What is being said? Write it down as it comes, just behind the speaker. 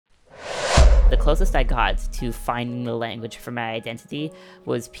closest I got to finding the language for my identity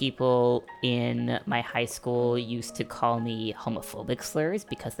was people in my high school used to call me homophobic slurs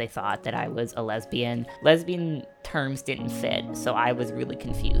because they thought that I was a lesbian. Lesbian terms didn't fit, so I was really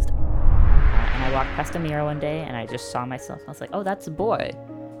confused. And I walked past a mirror one day and I just saw myself. I was like, oh, that's a boy.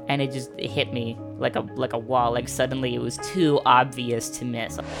 And it hit me like a wall. Like suddenly it was too obvious to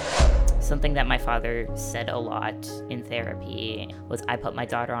miss. Something that my father said a lot in therapy was, I put my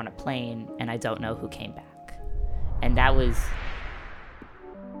daughter on a plane and I don't know who came back. And that was...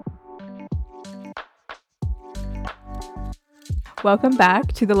 Welcome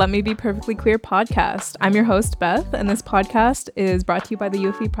back to the Let Me Be Perfectly Queer podcast. I'm your host, Beth, and this podcast is brought to you by the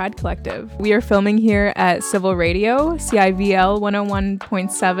UFE Pride Collective. We are filming here at Civil Radio, CIVL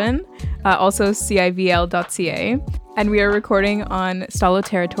 101.7, also civl.ca, and we are recording on Stalo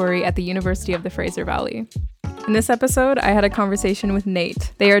territory at the University of the Fraser Valley. In this episode, I had a conversation with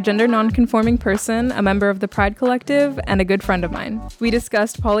Nate. They are a gender non-conforming person, a member of the Pride Collective, and a good friend of mine. We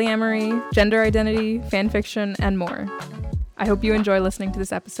discussed polyamory, gender identity, fanfiction, and more. I hope you enjoy listening to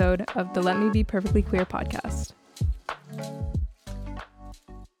this episode of the Let Me Be Perfectly Queer podcast.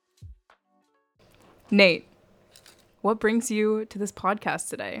 Nate, what brings you to this podcast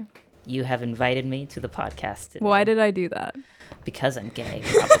today? You have invited me to the podcast today. Why did I do that? Because I'm gay,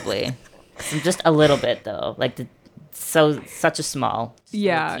 probably. I'm just a little bit, though. Like, such a small,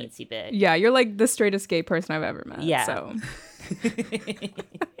 yeah, teensy bit. Yeah, you're like the straightest gay person I've ever met. Yeah. So.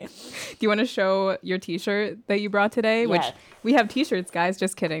 Do you want to show your t-shirt that you brought today? Yeah. Which we have t-shirts, guys.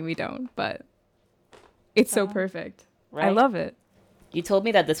 Just kidding, we don't. But it's so perfect. Right? I love it. You told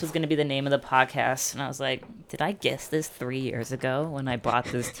me that this was going to be the name of the podcast, and I was like, did I guess this 3 years ago when I bought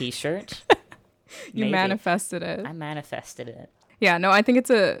this t-shirt? You manifested it. I manifested it. Yeah, no, I think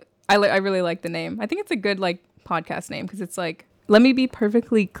I really like the name. I think it's a good like podcast name because it's like, let me be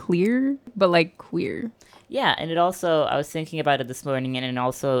perfectly clear, but like queer. Yeah, and it also, I was thinking about it this morning, and it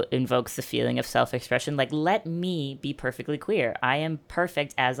also invokes the feeling of self-expression. Like, let me be perfectly queer. I am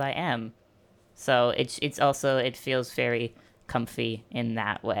perfect as I am. So it's also, it feels very comfy in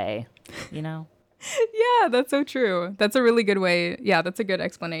that way, you know? Yeah, that's so true. That's a really good way. Yeah, that's a good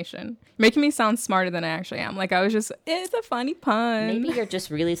explanation. Making me sound smarter than I actually am. Like, I was just, it's a funny pun. Maybe you're just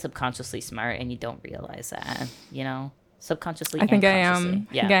really subconsciously smart and you don't realize that, you know? Subconsciously I think I and am. consciously.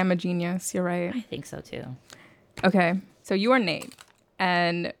 Yeah. I think I am a genius. You're right. I think so too. Okay, so you are Nate,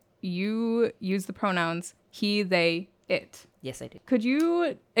 and you use the pronouns he, they, it. Yes, I do. Could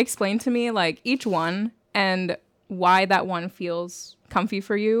you explain to me like each one and why that one feels comfy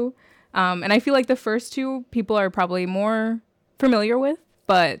for you? And I feel like the first two people are probably more familiar with,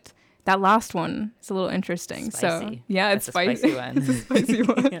 but that last one is a little interesting. Spicy. So yeah, it's spicy. It's a spicy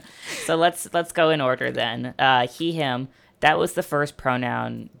one. Yeah. So let's go in order then. He, him. That was the first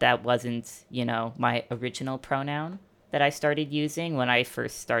pronoun that wasn't, my original pronoun that I started using when I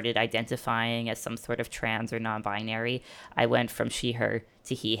first started identifying as some sort of trans or non-binary. I went from she, her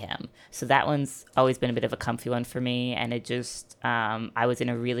to he, him. So that one's always been a bit of a comfy one for me. And it just, I was in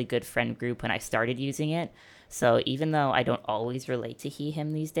a really good friend group when I started using it. So even though I don't always relate to he,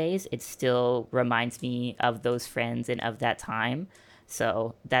 him these days, it still reminds me of those friends and of that time.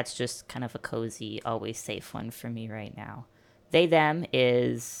 So that's just kind of a cozy, always safe one for me right now. They, them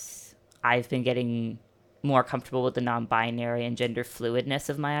is, I've been getting more comfortable with the non-binary and gender fluidness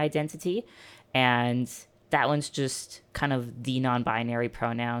of my identity. And that one's just kind of the non-binary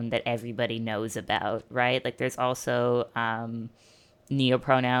pronoun that everybody knows about, right? Like there's also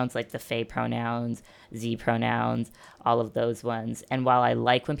neopronouns, like the fae pronouns, Z pronouns, all of those ones. And while I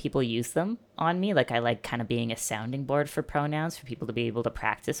like when people use them on me, like I like kind of being a sounding board for pronouns for people to be able to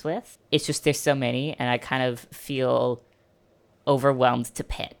practice with, it's just there's so many and I kind of feel overwhelmed to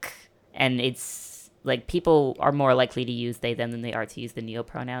pick. And it's like people are more likely to use they, them than they are to use the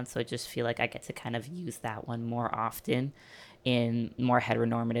neopronouns. So I just feel like I get to kind of use that one more often in more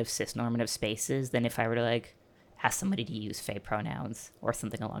heteronormative, cisnormative spaces than if I were to like ask somebody to use fae pronouns or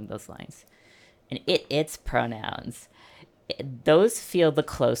something along those lines. And its pronouns, those feel the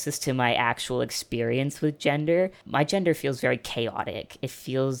closest to my actual experience with gender. My gender feels very chaotic. It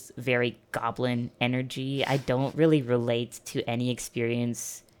feels very goblin energy. I don't really relate to any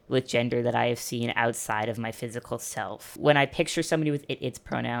experience with gender that I have seen outside of my physical self. When I picture somebody with its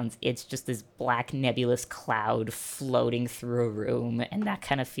pronouns, it's just this black nebulous cloud floating through a room, and that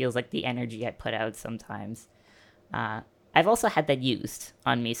kind of feels like the energy I put out sometimes. I've also had that used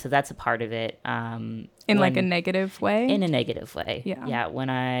on me, so that's a part of it. In like a negative way? In a negative way. Yeah. Yeah, when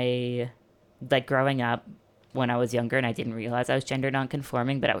I, like growing up, when I was younger and I didn't realize I was gender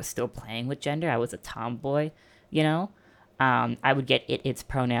nonconforming, but I was still playing with gender. I was a tomboy, I would get its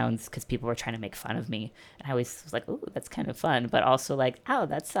pronouns because people were trying to make fun of me. And I always was like, oh, that's kind of fun. But also like, oh,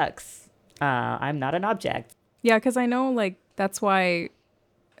 that sucks. I'm not an object. Yeah, because I know like that's why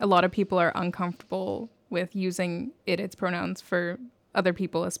a lot of people are uncomfortable with using its pronouns for other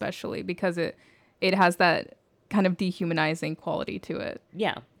people, especially because it has that kind of dehumanizing quality to it.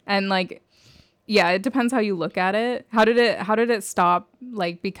 Yeah. And like, yeah, it depends how you look at it. How did it stop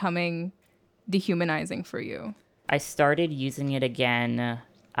like becoming dehumanizing for you? I started using it again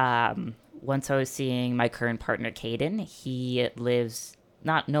once I was seeing my current partner, Caden. He lives,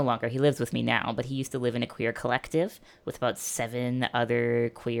 not no longer, he lives with me now, but he used to live in a queer collective with about 7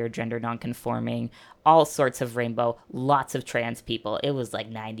 other queer, gender nonconforming, all sorts of rainbow, lots of trans people. It was like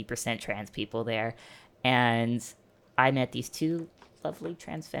 90% trans people there. And I met these 2 lovely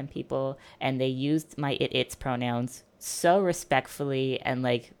trans femme people, and they used my its pronouns so respectfully, and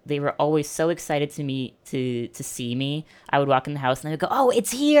like they were always so excited to see me. I would walk in the house and I would go, oh,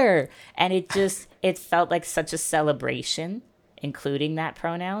 it's here. And it felt like such a celebration including that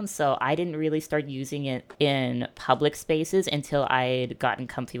pronoun. So I didn't really start using it in public spaces until I'd gotten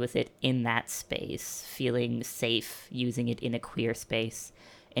comfy with it in that space, feeling safe using it in a queer space,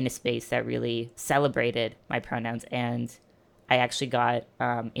 in a space that really celebrated my pronouns. And I actually got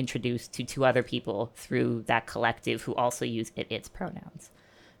introduced to 2 other people through that collective who also use its pronouns.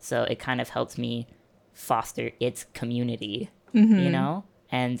 So it kind of helped me foster its community, you know?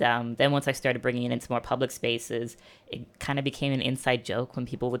 And then once I started bringing it into more public spaces, it kind of became an inside joke when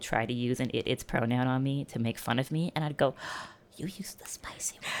people would try to use an its pronoun on me to make fun of me. And I'd go, you use the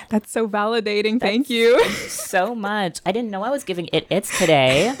spicy one. That's so validating. Thank you. So much. I didn't know I was giving its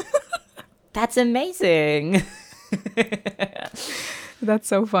today. That's amazing. That's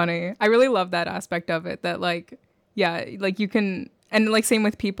so funny. I really love that aspect of it, that like, yeah, like you can, and like same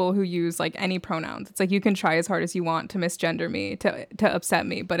with people who use like any pronouns. It's like you can try as hard as you want to misgender me, to upset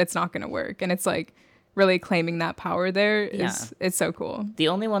me, but it's not going to work. And it's like really claiming that power there is, it's so cool. The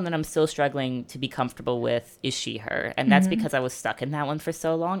only one that I'm still struggling to be comfortable with is she, her. And that's because I was stuck in that one for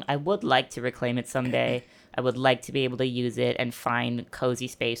so long. I would like to reclaim it someday. I would like to be able to use it and find cozy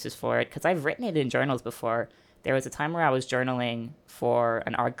spaces for it, because I've written it in journals before. There was a time where I was journaling for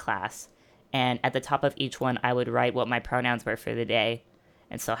an art class, and at the top of each one, I would write what my pronouns were for the day,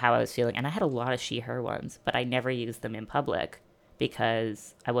 and so how I was feeling. And I had a lot of she, her ones, but I never used them in public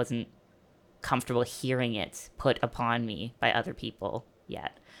because I wasn't comfortable hearing it put upon me by other people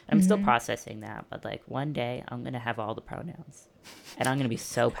yet. And I'm still processing that, but like one day I'm going to have all the pronouns, and I'm going to be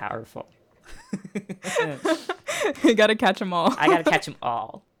so powerful. You got to catch them all. I got to catch them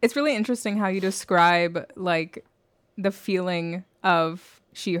all. It's really interesting how you describe like the feeling of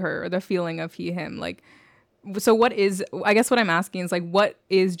she, her, or the feeling of he, him. Like, so what is, I guess what I'm asking is like, what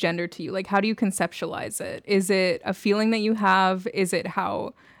is gender to you? Like, how do you conceptualize it? Is it a feeling that you have? Is it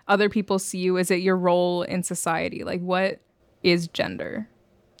how other people see you? Is it your role in society? Like, what is gender?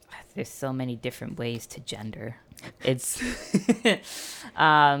 There's so many different ways to gender. It's,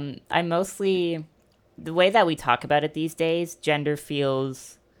 I mostly, the way that we talk about it these days, gender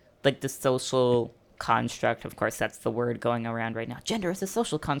feels like the social construct. Of course, that's the word going around right now. Gender is a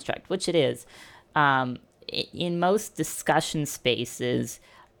social construct, which it is. In most discussion spaces,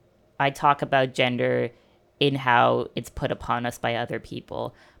 I talk about gender in how it's put upon us by other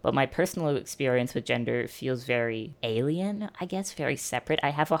people. But my personal experience with gender feels very alien, I guess, very separate.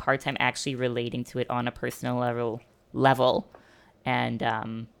 I have a hard time actually relating to it on a personal level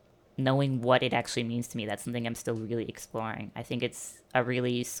and knowing what it actually means to me. That's something I'm still really exploring. I think it's a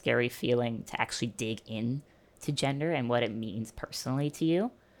really scary feeling to actually dig in to gender and what it means personally to you,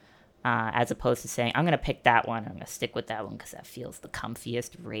 as opposed to saying, I'm going to pick that one, I'm going to stick with that one because that feels the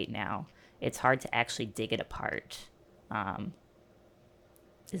comfiest right now. It's hard to actually dig it apart.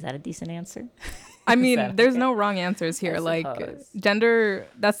 Is that a decent answer? I mean, there's no wrong answers here. Like, gender,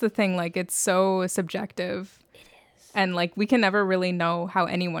 that's the thing. Like, it's so subjective. And like we can never really know how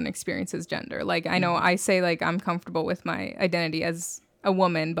anyone experiences gender. Like I know I say like I'm comfortable with my identity as a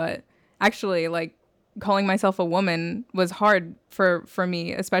woman, but actually like calling myself a woman was hard for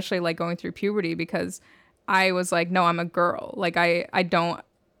me, especially like going through puberty, because I was like, no, I'm a girl. Like I don't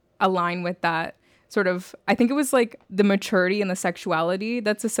align with that sort of, I think it was like the maturity and the sexuality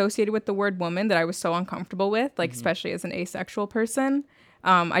that's associated with the word woman that I was so uncomfortable with, like especially as an asexual person.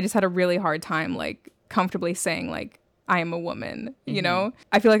 I just had a really hard time like comfortably saying like I am a woman, you know?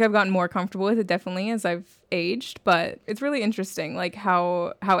 I feel like I've gotten more comfortable with it definitely as I've aged, but it's really interesting like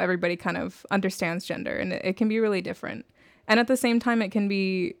how everybody kind of understands gender, and it can be really different. And at the same time, it can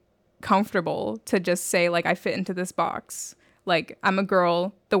be comfortable to just say like I fit into this box. Like I'm a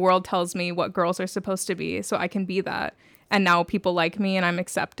girl, the world tells me what girls are supposed to be, so I can be that. and now people like me and I'm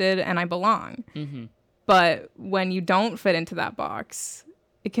accepted and I belong. Mm-hmm. But when you don't fit into that box,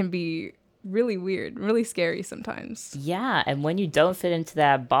 it can be really weird, really scary sometimes. Yeah, and when you don't fit into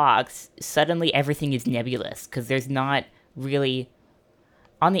that box, suddenly everything is nebulous because there's not really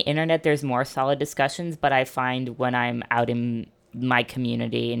on the internet. There's more solid discussions, but I find when I'm out in my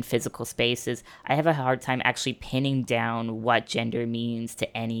community in physical spaces, I have a hard time actually pinning down what gender means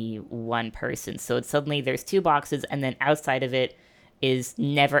to any one person. So it's suddenly there's two boxes, and then outside of it is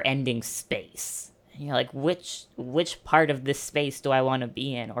never-ending space. And you're like, which part of this space do I want to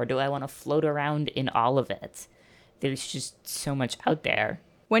be in, or do I want to float around in all of it? There's just so much out there.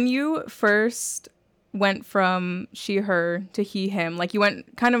 When you first went from she, her to he, him, like you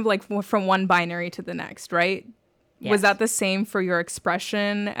went kind of like from one binary to the next, right? Yes. Was that the same for your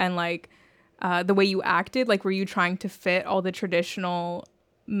expression and like the way you acted? Like, were you trying to fit all the traditional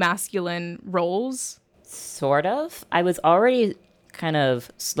masculine roles? Sort of. I was already kind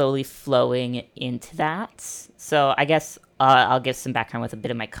of slowly flowing into that. So I guess I'll give some background with a bit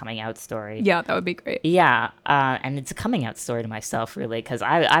of my coming out story. Yeah, that would be great. Yeah, and it's a coming out story to myself, really, because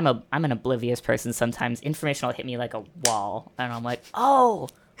I'm an oblivious person. Sometimes information will hit me like a wall, and I'm like, oh,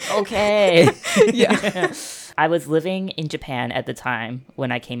 okay. Yeah. I was living in Japan at the time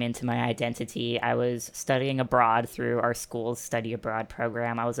when I came into my identity. I was studying abroad through our school's study abroad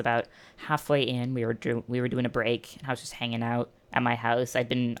program. I was about halfway in. We were doing a break, and I was just hanging out at my house.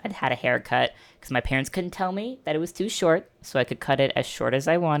 I'd had a haircut because my parents couldn't tell me that it was too short, so I could cut it as short as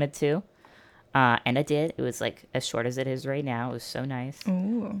I wanted to. And I did. It was like as short as it is right now. It was so nice.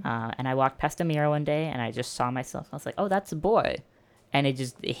 And I walked past a mirror one day, and I just saw myself. I was like, oh, that's a boy. And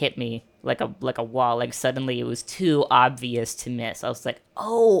it hit me like a wall. Like suddenly it was too obvious to miss. I was like,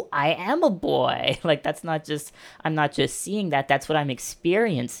 oh, I am a boy. Like I'm not just seeing that. That's what I'm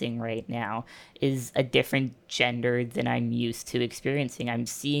experiencing right now is a different gender than I'm used to experiencing. I'm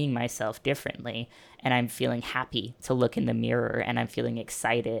seeing myself differently, and I'm feeling happy to look in the mirror, and I'm feeling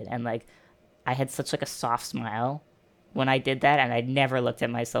excited. And like I had such like a soft smile when I did that, and I'd never looked at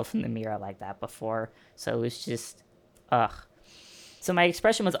myself in the mirror like that before. So it was just, ugh. So my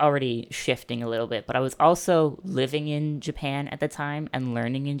expression was already shifting a little bit, but I was also living in Japan at the time and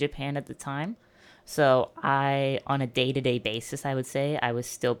learning in Japan at the time. So on a day-to-day basis, I would say I was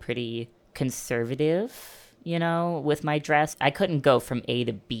still pretty conservative, with my dress. I couldn't go from A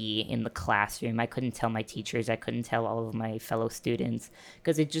to B in the classroom. I couldn't tell my teachers. I couldn't tell all of my fellow students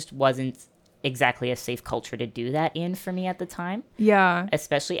because it just wasn't exactly a safe culture to do that in for me at the time. Yeah.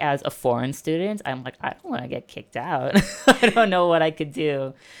 Especially as a foreign student, I'm like, I don't want to get kicked out. I don't know what I could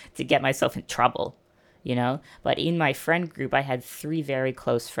do to get myself in trouble, But in my friend group, I had 3 very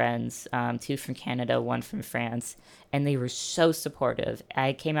close friends, 2 from Canada, 1 from France, and they were so supportive.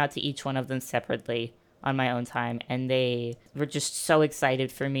 I came out to each one of them separately on my own time, and they were just so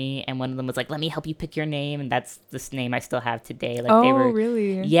excited for me. And one of them was like, let me help you pick your name, and that's this name I still have today. Like, they were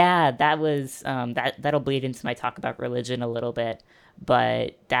really? Yeah, that was that'll bleed into my talk about religion a little bit,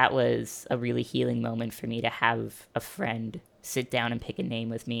 but that was a really healing moment for me to have a friend sit down and pick a name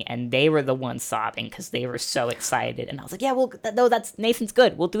with me, and they were the ones sobbing because they were so excited. And I was like, yeah, well, no, that's Nathan's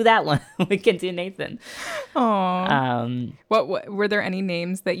good, we'll do that one. We can do Nathan. Aww. What were there any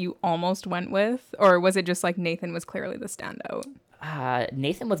names that you almost went with, or was it just like Nathan was clearly the standout?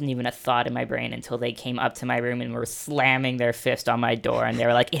 Nathan wasn't even a thought in my brain until they came up to my room and were slamming their fist on my door, and they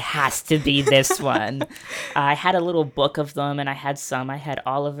were like, it has to be this one. I had a little book of them, and I had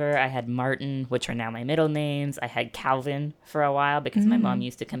Oliver, I had Martin, which are now my middle names. I had Calvin for a while because my mom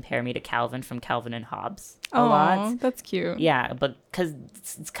used to compare me to Calvin from Calvin and Hobbes a lot. That's cute. Yeah, but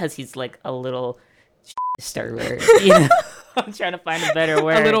because he's like a little disturber. I'm trying to find a better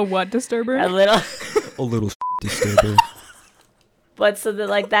word. A little what disturber? A little disturber. But so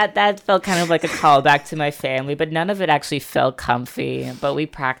that felt kind of like a callback to my family, but none of it actually felt comfy. But we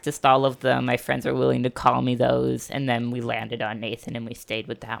practiced all of them. My friends were willing to call me those. And then we landed on Nathan, and we stayed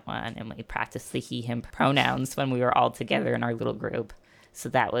with that one. And we practiced the he, him pronouns when we were all together in our little group. So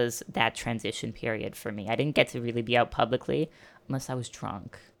that was that transition period for me. I didn't get to really be out publicly unless I was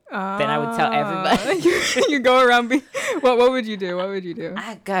drunk. Then I would tell everybody. You go around what would you do? What would you do?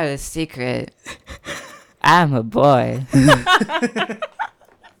 I got a secret. I'm a boy.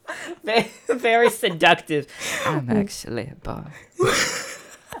 very, very seductive. I'm actually a boy.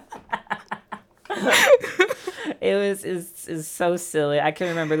 It's so silly. I can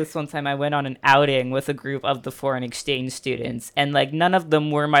remember this one time I went on an outing with a group of the foreign exchange students, and like none of them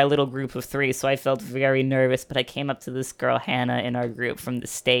were my little group of 3, so I felt very nervous. But I came up to this girl Hannah in our group from the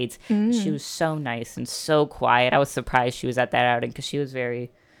States. She was so nice and so quiet. I was surprised she was at that outing because she was very,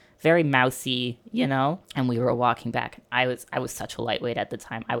 very mousy, you know? And we were walking back. I was such a lightweight at the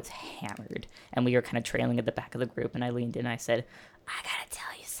time. I was hammered. And we were kind of trailing at the back of the group. And I leaned in and I said, I gotta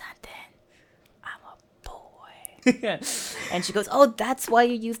tell you something. I'm a boy. And she goes, oh, that's why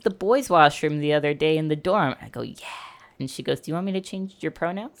you used the boys' washroom the other day in the dorm. I go, yeah. And she goes, do you want me to change your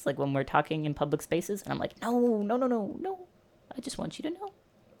pronouns? Like when we're talking in public spaces? And I'm like, no. I just want you to know.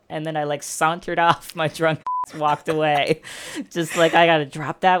 And then I like sauntered off. My drunk ass walked away. Just like, I got to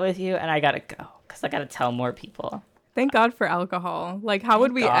drop that with you and I got to go because I got to tell more people. Thank God for alcohol. Like, how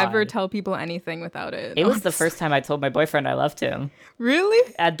would we God. ever tell people anything without it? It was the first time I told my boyfriend I loved him.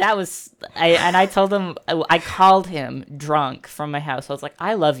 Really? That was, I told him, I called him drunk from my house. I was like,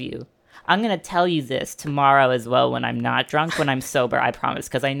 I love you. I'm going to tell you this tomorrow as well when I'm not drunk, when I'm sober, I promise.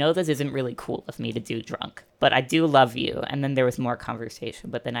 Because I know this isn't really cool of me to do drunk. But I do love you. And then there was more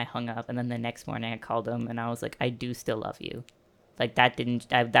conversation. But then I hung up. And then the next morning I called him and I was like, I do still love you. Like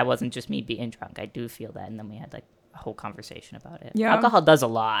that wasn't just me being drunk. I do feel that. And then we had like a whole conversation about it. Yeah. Alcohol does a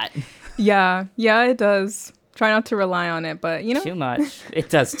lot. Yeah, it does. Try not to rely on it, but you know. Too much. It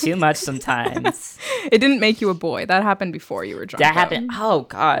does too much sometimes. It didn't make you a boy. That happened before you were drunk. That happened. Oh,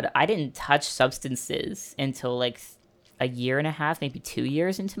 God. I didn't touch substances until like a year and a half, maybe 2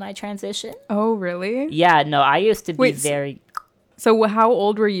 years into my transition. Oh, really? Yeah, no, I used to be very... So how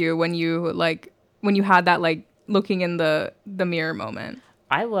old were you when you had that like looking in the mirror moment?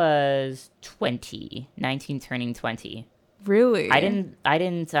 I was 20, 19 turning 20. Really? I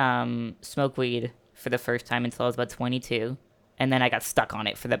didn't smoke weed for the first time until I was about 22. And then I got stuck on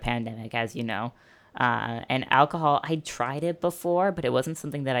it for the pandemic, as you know. And alcohol, I tried it before, but it wasn't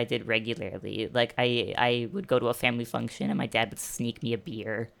something that I did regularly. Like I would go to a family function and my dad would sneak me a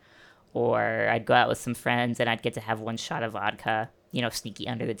beer, or I'd go out with some friends and I'd get to have one shot of vodka, you know, sneaky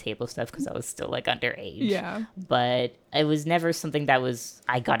under the table stuff because I was still like underage. Yeah. But it was never something that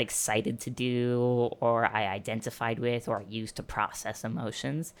I got excited to do or I identified with or used to process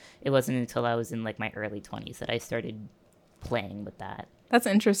emotions. It wasn't until I was in like my early 20s that I started playing with that. That's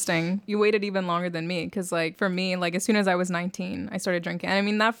interesting. You waited even longer than me because, like, for me, like, as soon as I was 19, I started drinking. And I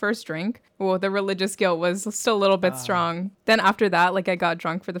mean, that first drink, well, the religious guilt was still a little bit strong. Then after that, like, I got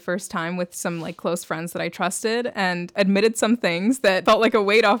drunk for the first time with some, like, close friends that I trusted and admitted some things that felt like a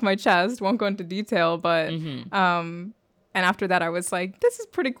weight off my chest. Won't go into detail, but, and after that, I was like, this is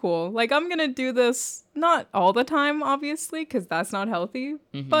pretty cool. Like, I'm going to do this not all the time, obviously, because that's not healthy,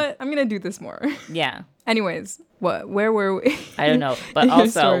 but I'm going to do this more. Yeah. Anyways, where were we? I don't know. But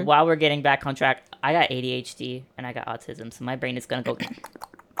also, while we're getting back on track, I got ADHD and I got autism. So my brain is going to go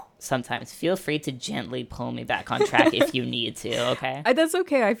sometimes. Feel free to gently pull me back on track if you need to, okay? That's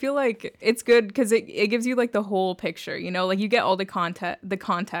okay. I feel like it's good because it gives you like the whole picture, you know? Like you get all the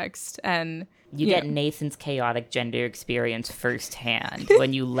context and... You get Nathan's chaotic gender experience firsthand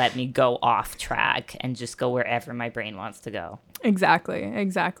when you let me go off track and just go wherever my brain wants to go.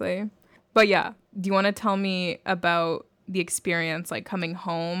 Exactly. But yeah, do you want to tell me about the experience, like coming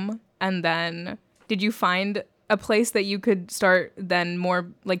home? And then did you find a place that you could start then more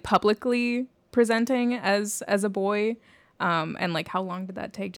like publicly presenting as a boy? And like how long did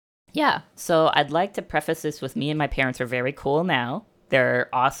that take? Yeah, so I'd like to preface this with me and my parents are very cool now. They're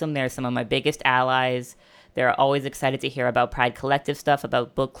awesome. They're some of my biggest allies. They're always excited to hear about Pride Collective stuff,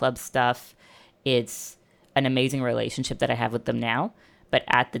 about book club stuff. It's an amazing relationship that I have with them now. But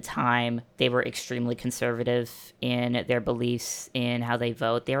at the time, they were extremely conservative in their beliefs, in how they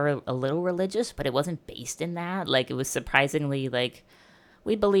vote. They were a little religious, but it wasn't based in that. Like, it was surprisingly, like,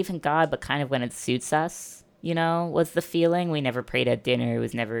 we believe in God, but kind of when it suits us, you know, was the feeling. We never prayed at dinner. It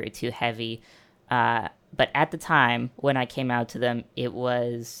was never too heavy. But at the time, when I came out to them, it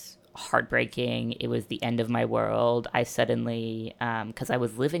was heartbreaking. It was the end of my world. I suddenly, because I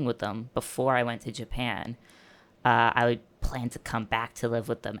was living with them before I went to Japan, I would plan to come back to live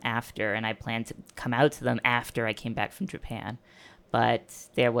with them after, and I planned to come out to them after I came back from Japan. But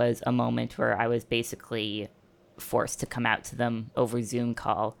there was a moment where I was basically forced to come out to them over Zoom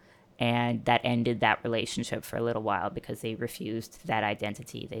call, and that ended that relationship for a little while because they refused that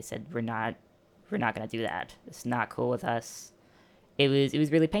identity. They said, we're not going to do that. It's not cool with us. It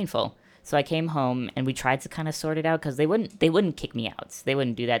was really painful. So I came home and we tried to kind of sort it out because they wouldn't kick me out. They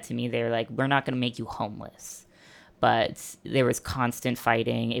wouldn't do that to me. They were like, we're not going to make you homeless. But there was constant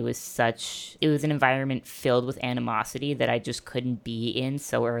fighting. It was an environment filled with animosity that I just couldn't be in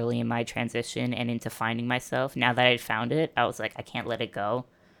so early in my transition and into finding myself. Now that I'd found it, I was like, I can't let it go.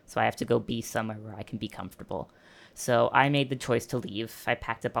 So I have to go be somewhere where I can be comfortable. So I made the choice to leave. I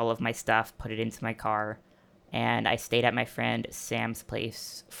packed up all of my stuff, put it into my car, and I stayed at my friend Sam's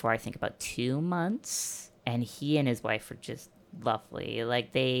place for I think about 2 months. And he and his wife were just lovely.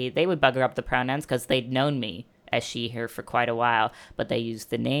 Like they would bugger up the pronouns because they'd known me as she, her for quite a while, but they used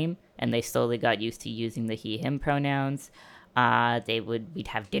the name and they slowly got used to using the he, him pronouns. We'd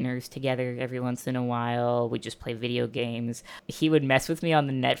have dinners together every once in a while. We'd just play video games. He would mess with me on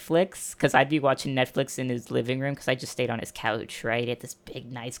the Netflix because I'd be watching Netflix in his living room because I just stayed on his couch, right? He had this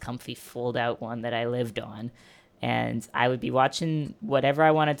big, nice, comfy fold out one that I lived on. And I would be watching whatever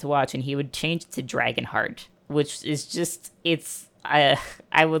I wanted to watch, and he would change it to Dragonheart, which is just, I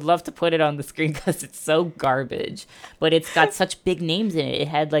would love to put it on the screen because it's so garbage, but it's got such big names in it. It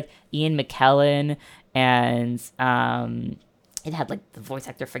had like Ian McKellen, and it had like the voice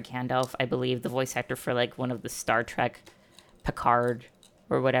actor for Gandalf, I believe, the voice actor for like one of the Star Trek, Picard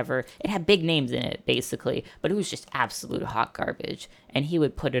or whatever. It had big names in it, basically, but it was just absolute hot garbage. And he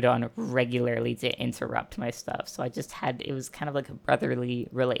would put it on regularly to interrupt my stuff. So it was kind of like a brotherly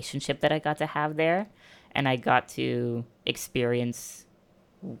relationship that I got to have there. And I got to experience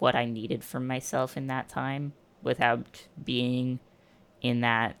what I needed from myself in that time without being in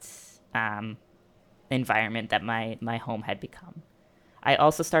that environment that my home had become. I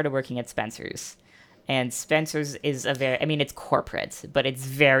also started working at Spencer's. And Spencer's is it's corporate, but it's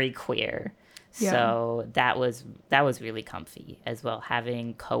very queer. Yeah. So that was really comfy as well,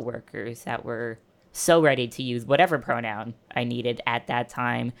 having coworkers that were so ready to use whatever pronoun I needed at that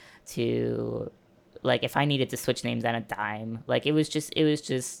time to, like, if I needed to switch names on a dime, like it was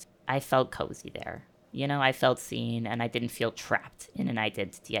just I felt cozy there. I felt seen and I didn't feel trapped in an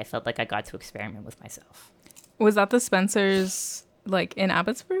identity. I felt like I got to experiment with myself. Was that the Spencer's like in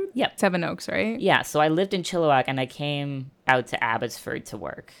Abbotsford? Yep. Seven Oaks, right? Yeah, so I lived in Chilliwack and I came out to Abbotsford to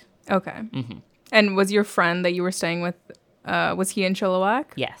work. Okay. Mm-hmm. And was your friend that you were staying with, was he in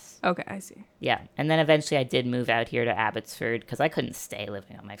Chilliwack? Yes. Okay, I see. Yeah, and then eventually I did move out here to Abbotsford because I couldn't stay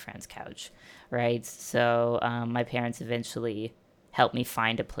living on my friend's couch, right? So my parents eventually helped me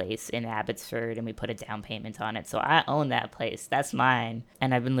find a place in Abbotsford and we put a down payment on it. So I own that place. That's mine.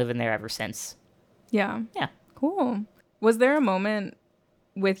 And I've been living there ever since. Yeah. Yeah. Cool. Was there a moment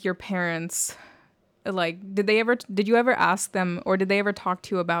with your parents, like, did you ever ask them or did they ever talk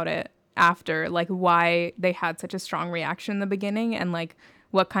to you about it after, like why they had such a strong reaction in the beginning and like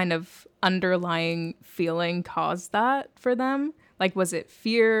what kind of underlying feeling caused that for them? Like, was it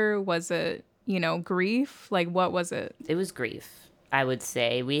fear? Was it, grief? Like, what was it? It was grief, I would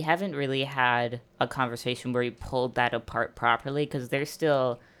say. We haven't really had a conversation where we pulled that apart properly because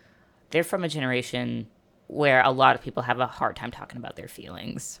they're from a generation where a lot of people have a hard time talking about their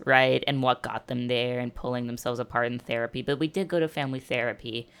feelings, right? And what got them there and pulling themselves apart in therapy. But we did go to family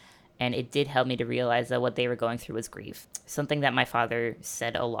therapy, and it did help me to realize that what they were going through was grief. Something that my father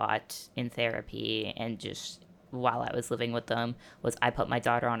said a lot in therapy and just while I was living with them was, I put my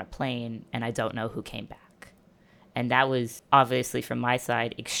daughter on a plane and I don't know who came back. And that was obviously from my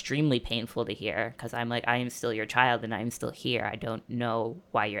side extremely painful to hear because I'm like, I am still your child and I'm still here. I don't know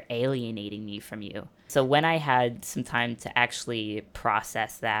why you're alienating me from you. So when I had some time to actually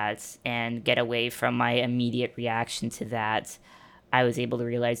process that and get away from my immediate reaction to that, I was able to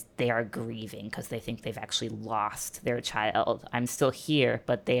realize they are grieving because they think they've actually lost their child. I'm still here,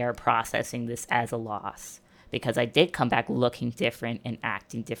 but they are processing this as a loss. Because I did come back looking different and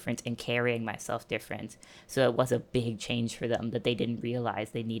acting different and carrying myself different. So it was a big change for them that they didn't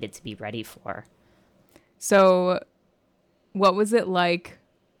realize they needed to be ready for. So what was it like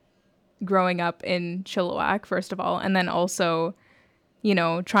growing up in Chilliwack, first of all, and then also,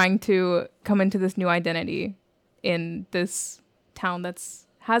 trying to come into this new identity in this town that's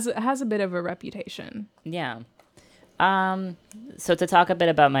has a bit of a reputation? Yeah. So to talk a bit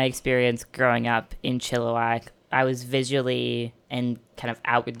about my experience growing up in Chilliwack, I was visually and kind of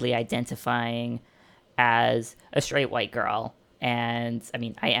outwardly identifying as a straight white girl. And I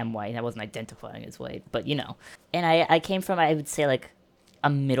mean, I am white. I wasn't identifying as white, but And I came from, I would say, like a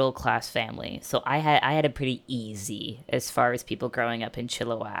middle class family. So I had it pretty easy as far as people growing up in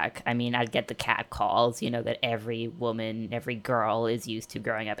Chilliwack. I mean, I'd get the cat calls, that every woman, every girl is used to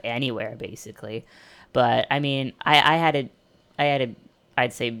growing up anywhere, basically. But I mean, I had it,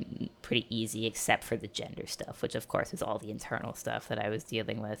 I'd say pretty easy except for the gender stuff, which of course is all the internal stuff that I was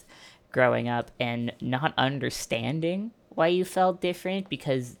dealing with growing up and not understanding why you felt different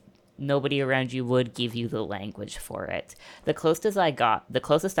because nobody around you would give you the language for it. The closest I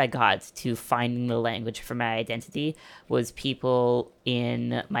got to finding the language for my identity was people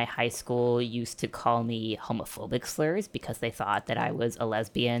in my high school used to call me homophobic slurs because they thought that I was a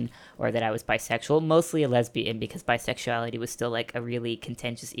lesbian or that I was bisexual, mostly a lesbian because bisexuality was still like a really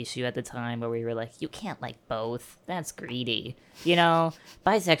contentious issue at the time where we were like, you can't like both. That's greedy.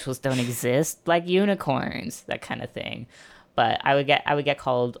 Bisexuals don't exist, like unicorns, that kind of thing. But I would get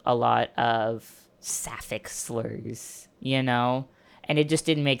called a lot of sapphic slurs, you know? And it just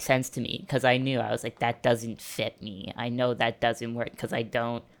didn't make sense to me because I knew, I was like, that doesn't fit me. I know that doesn't work because I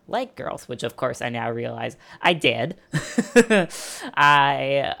don't like girls, which of course I now realize I did.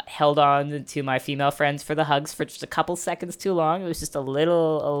 I held on to my female friends for the hugs for just a couple seconds too long. It was just a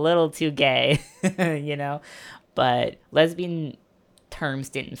little too gay, you know? But lesbian terms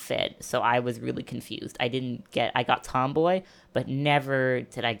didn't fit, so I was really confused. I got tomboy, but never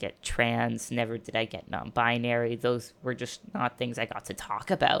did I get trans, never did I get non-binary. Those were just not things I got to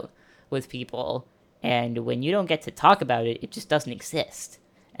talk about with people. And when you don't get to talk about it, it just doesn't exist.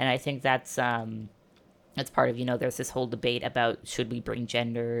 And I think that's part of, there's this whole debate about should we bring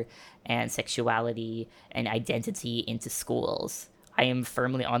gender and sexuality and identity into schools. I am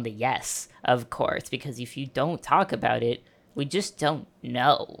firmly on the yes, of course, because if you don't talk about it, we just don't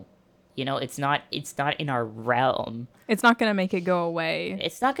know. It's not in our realm. It's not going to make it go away.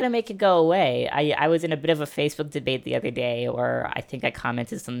 It's not going to make it go away. I was in a bit of a Facebook debate the other day where I think I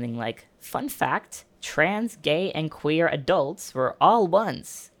commented something like, fun fact, trans, gay, and queer adults were all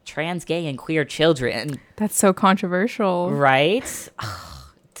once trans, gay, and queer children. That's so controversial. Right?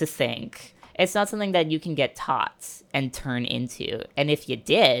 To think. It's not something that you can get taught and turn into. And if you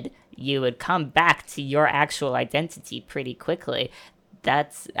did, you would come back to your actual identity pretty quickly.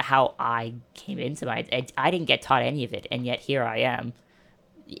 That's how I came into I didn't get taught any of it, and yet here I am.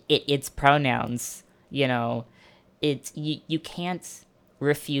 It's pronouns, you can't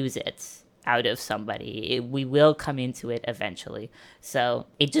refuse it out of somebody. We will come into it eventually. So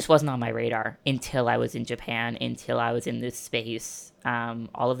it just wasn't on my radar until I was in Japan, until I was in this space.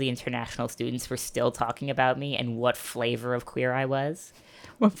 All of the international students were still talking about me and what flavor of queer I was.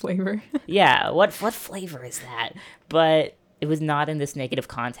 What flavor? Yeah, what flavor is that? But it was not in this negative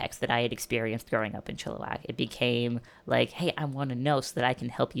context that I had experienced growing up in Chilliwack. It became like, hey, I want to know so that I can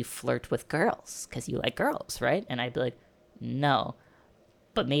help you flirt with girls because you like girls, right? And I'd be like, no,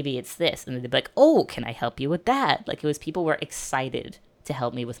 but maybe it's this. And they'd be like, oh, can I help you with that? Like, it was people were excited to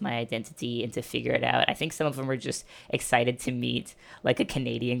help me with my identity and to figure it out. I think some of them were just excited to meet like a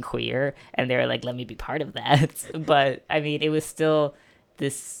Canadian queer, and they were like, let me be part of that. But I mean, it was still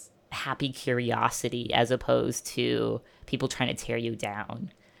this happy curiosity as opposed to people trying to tear you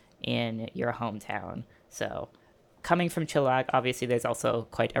down in your hometown. So coming from Chilliwack, obviously there's also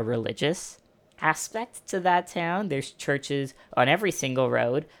quite a religious aspect to that town. There's churches on every single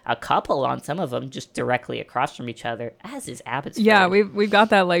road, a couple on some of them just directly across from each other, as is Abbotsford. Yeah, we've got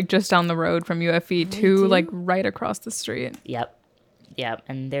that like just down the road from UFE too, like right across the street. Yep,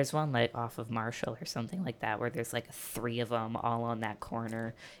 and there's one like off of Marshall or something like that where there's like 3 of them all on that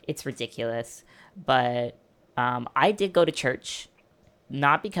corner. It's ridiculous. But I did go to church,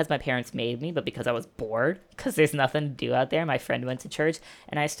 not because my parents made me, but because I was bored, because there's nothing to do out there. My friend went to church,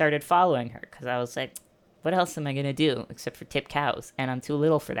 and I started following her because I was like, what else am I going to do except for tip cows? And I'm too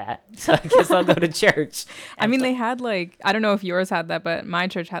little for that. So I guess I'll go to church. I mean, they had like, I don't know if yours had that, but my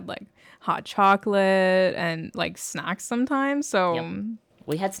church had like hot chocolate and like snacks sometimes. So yep.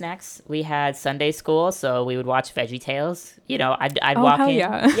 We had snacks. We had Sunday school, so we would watch Veggie Tales. I'd walk in.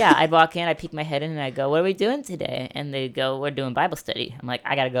 Yeah, I'd walk in, I'd peek my head in, and I'd go, what are we doing today? And they'd go, we're doing Bible study. I'm like,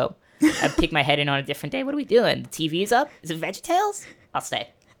 I gotta go. I'd peek my head in on a different day. What are we doing? The TV's up? Is it Veggie Tales? I'll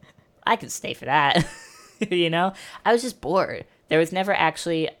stay. I can stay for that. I was just bored. There was never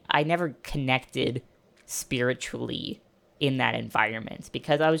I never connected spiritually in that environment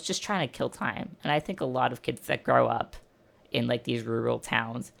because I was just trying to kill time. And I think a lot of kids that grow up in like these rural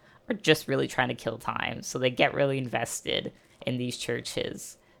towns are just really trying to kill time. So they get really invested in these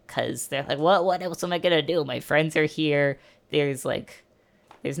churches because they're like, what else am I going to do? My friends are here. There's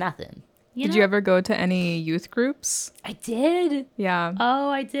nothing. Did you ever go to any youth groups? I did. Yeah. Oh,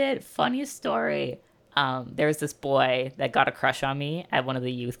 I did. Funniest story. There was this boy that got a crush on me at one of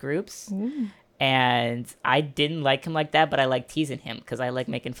the youth groups. Ooh. And I didn't like him like that, but I like teasing him because I like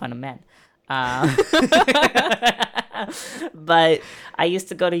making fun of men. But I used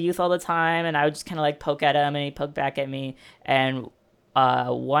to go to youth all the time, and I would just kind of like poke at him, and he'd poke back at me. And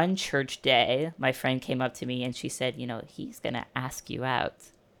one church day, my friend came up to me, and she said, he's going to ask you out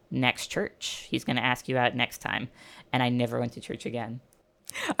next church. He's going to ask you out next time. And I never went to church again.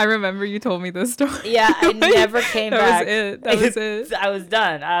 I remember you told me this story. Yeah, I never came back. That was it. I was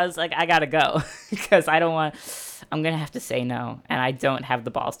done. I was like, I gotta go because I'm gonna have to say no, and I don't have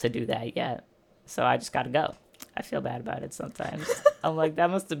the balls to do that yet. So I just gotta go. I feel bad about it sometimes. I'm like, that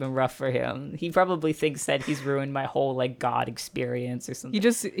must have been rough for him. He probably thinks that he's ruined my whole like God experience or something.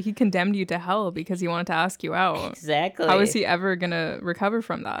 He condemned you to hell because he wanted to ask you out. Exactly. How is he ever gonna recover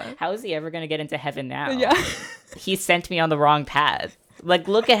from that? How is he ever going to get into heaven now? Yeah. He sent me on the wrong path. Like,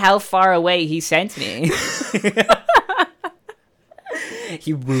 look at how far away he sent me.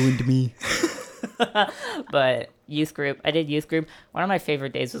 He ruined me. But youth group, I did youth group. One of my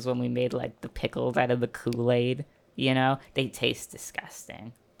favorite days was when we made like the pickles out of the Kool-Aid. You know, they taste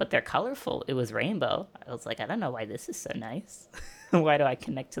disgusting, but they're colorful. It was rainbow. I was like, I don't know why this is so nice. Why do I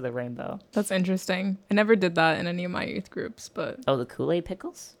connect to the rainbow? That's interesting. I never did that in any of my youth groups, but Oh, the Kool-Aid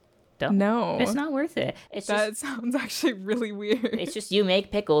pickles? Don't. no. It's not worth it. That sounds actually really weird. It's just you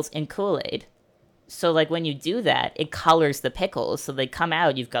make pickles in Kool-Aid. So like when you do that, it colors the pickles. So they come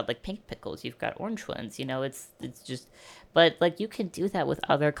out, you've got like pink pickles, you've got orange ones, you know, it's just, but like you can do that with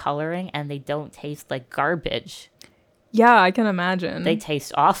other coloring and they don't taste like garbage. Yeah, I can imagine. They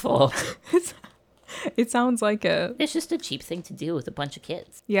taste awful. It sounds like it. It's just a cheap thing to do with a bunch of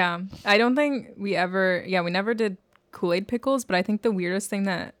kids. Yeah. I don't think we never did Kool-Aid pickles, but I think the weirdest thing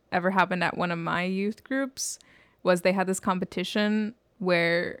that ever happened at one of my youth groups was they had this competition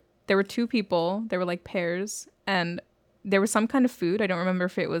where there were two people, they were like pairs, and there was some kind of food. I don't remember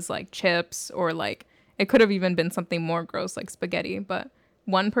if it was like chips or like, it could have even been something more gross like spaghetti, but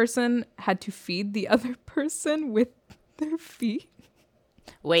one person had to feed the other person with their feet.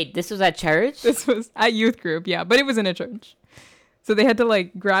 Wait, this was at church? This was at youth group, yeah, but it was in a church. So they had to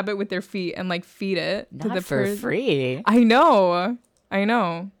like grab it with their feet and like feed it to Not the for person. free. I know.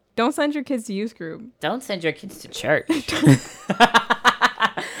 Don't send your kids to youth group. Don't send your kids to church.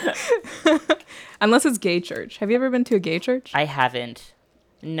 Unless it's gay church. Have you ever been to a gay church? I haven't.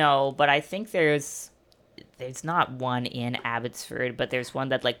 No, but I think there's not one in Abbotsford, but there's one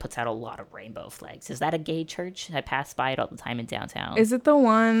that like puts out a lot of rainbow flags. Is that a gay church? I pass by it all the time in downtown. Is it the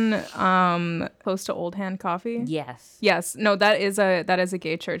one close to Old Hand Coffee? Yes. Yes. No, that is a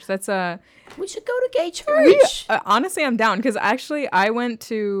gay church. That's a We should go to gay church. honestly, I'm down because actually I went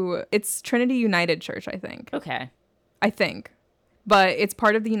to it's Trinity United Church, I think. Okay. But it's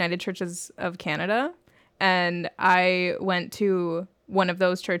part of the United Churches of Canada, and I went to one of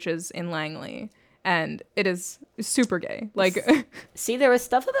those churches in Langley, and it is super gay. Like, See, there was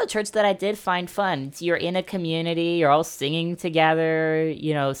stuff about church that I did find fun. You're in a community, you're all singing together.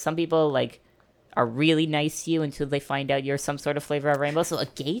 You know, some people like are really nice to you until they find out you're some sort of flavor of rainbow. So a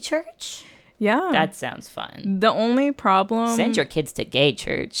gay church? yeah. That sounds fun. The only problem... Send your kids to gay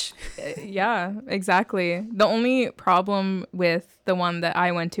church. Yeah, exactly. The only problem with the one that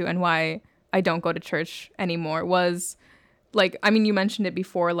I went to and why I don't go to church anymore was, like, I mean, you mentioned it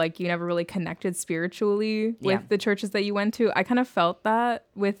before, like, you never really connected spiritually with the churches that you went to. I kind of felt that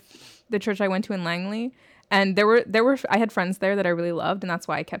with the church I went to in Langley. And I had friends there that I really loved, and that's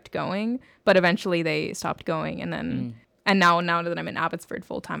why I kept going. But eventually they stopped going, and then... And now that I'm in Abbotsford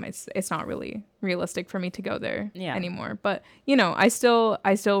full time, it's not really realistic for me to go there anymore. But you know, I still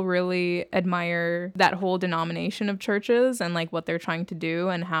really admire that whole denomination of churches and like what they're trying to do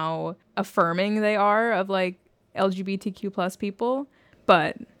and how affirming they are of like LGBTQ plus people.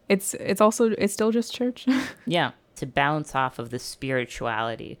 But it's still just church. Yeah, to bounce off of the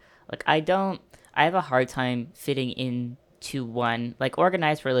spirituality. Like I have a hard time fitting in to one. Like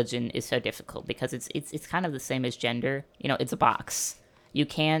organized religion is so difficult because it's kind of the same as gender. You know, it's a box. You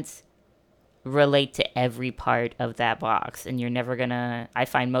can't relate to every part of that box, and you're never gonna, I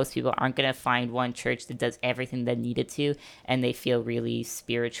find most people aren't gonna find one church that does everything they needed to and they feel really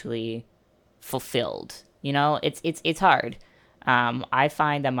spiritually fulfilled. You know, it's hard. I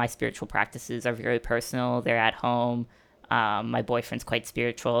find that my spiritual practices are very personal. They're at home. My boyfriend's quite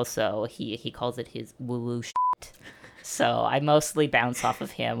spiritual, so he calls it his woo-woo shit. So I mostly bounce off of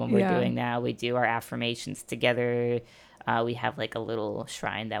him when we're doing that. We do our affirmations together. We have like a little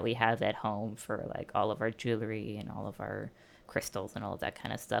shrine that we have at home for like all of our jewelry and all of our crystals and all of that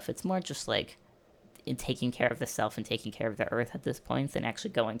kind of stuff. It's more just like in taking care of the self and taking care of the earth at this point than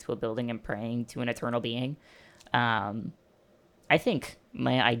actually going to a building and praying to an eternal being. I think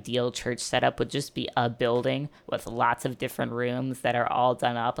my ideal church setup would just be a building with lots of different rooms that are all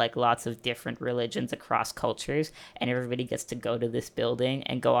done up like lots of different religions across cultures, and everybody gets to go to this building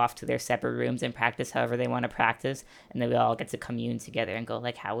and go off to their separate rooms and practice however they want to practice, and then we all get to commune together and go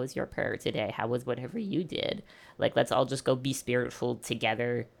like, how was your prayer today? How was whatever you did? Like, let's all just go be spiritual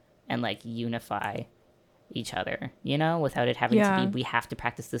together and like unify each other, you know, without it having to be, we have to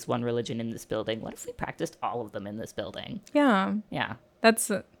practice this one religion in this building. What if we practiced all of them in this building? Yeah. Yeah.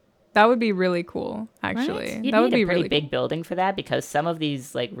 That's That would be really cool, actually. Right? You'd That would need be a pretty really big cool. building for that because some of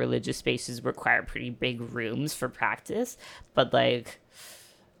these like religious spaces require pretty big rooms for practice. But like,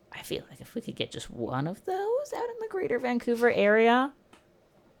 I feel like if we could get just one of those out in the greater Vancouver area,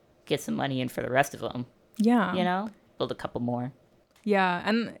 get some money in for the rest of them, Yeah. you know, build a couple more. Yeah,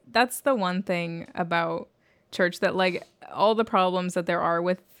 and that's the one thing about church that like all the problems that there are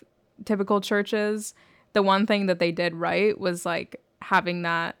with typical churches, the one thing that they did right was like having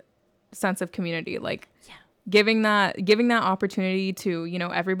that sense of community, like Yeah. giving that opportunity to,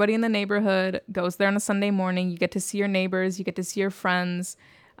 everybody in the neighborhood goes there on a Sunday morning, you get to see your neighbors, you get to see your friends,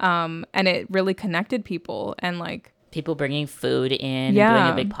 and it really connected people and like People bringing food in and doing a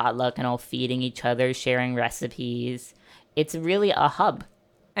yeah. big potluck and all feeding each other, sharing recipes. It's really a hub.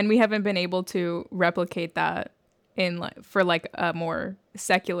 And we haven't been able to replicate that in like for like a more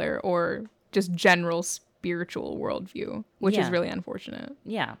secular or just general spiritual worldview, which is Yeah. really unfortunate.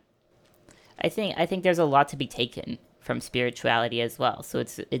 Yeah. I think there's a lot to be taken from spirituality as well. So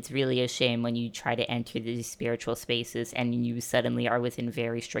it's really a shame when you try to enter these spiritual spaces and you suddenly are within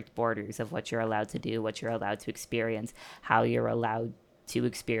very strict borders of what you're allowed to do, what you're allowed to experience, how you're allowed to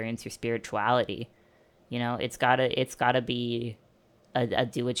experience your spirituality. It's gotta be a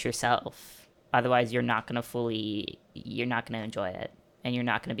do it yourself. Otherwise you're not gonna enjoy it and you're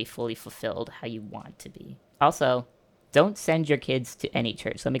not gonna be fully fulfilled how you want to be. Also, don't send your kids to any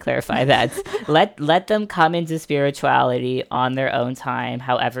church. Let me clarify that. Let them come into spirituality on their own time,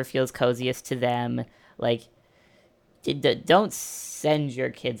 however feels coziest to them. Like, don't send your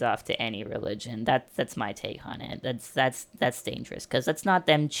kids off to any religion. That's my take on it. That's dangerous because that's not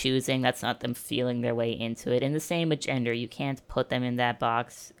them choosing. That's not them feeling their way into it. And the same with gender. You can't put them in that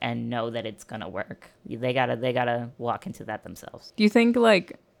box and know that it's gonna work. They gotta walk into that themselves. Do you think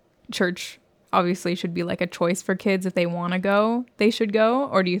like church obviously should be like a choice for kids if they want to go, they should go,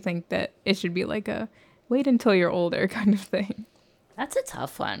 or do you think that it should be like a wait until you're older kind of thing? That's a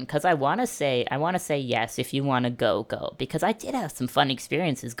tough one because I want to say yes if you want to go because I did have some fun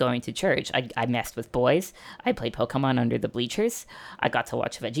experiences going to church. I messed with boys. I played Pokemon under the bleachers. I got to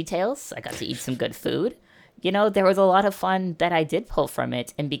watch VeggieTales. I got to eat some good food. There was a lot of fun that I did pull from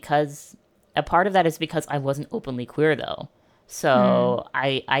it, and because a part of that is because I wasn't openly queer though. So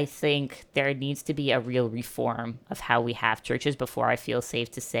I think there needs to be a real reform of how we have churches before I feel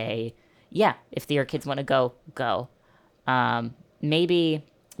safe to say, yeah, if your kids want to go, go. Maybe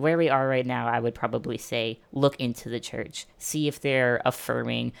where we are right now, I would probably say look into the church, see if they're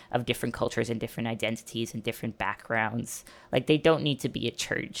affirming of different cultures and different identities and different backgrounds. Like, they don't need to be a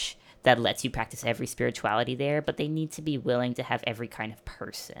church that lets you practice every spirituality there, but they need to be willing to have every kind of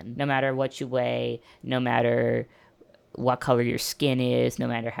person, no matter what you weigh, no matter what color your skin is, no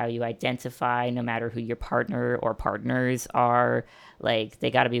matter how you identify, no matter who your partner or partners are. Like, they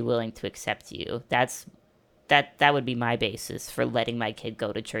got to be willing to accept you. That would be my basis for letting my kid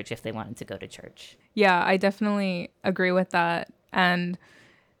go to church if they wanted to go to church. Yeah, I definitely agree with that. And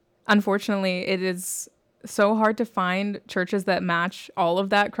unfortunately, it is so hard to find churches that match all of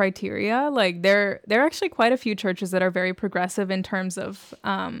that criteria. Like there are actually quite a few churches that are very progressive in terms of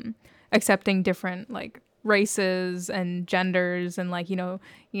accepting different like races and genders and like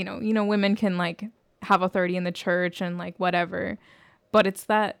women can like have authority in the church and like whatever. But it's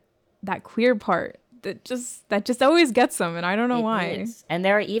that queer part that just always gets them, and I don't know It why. is. And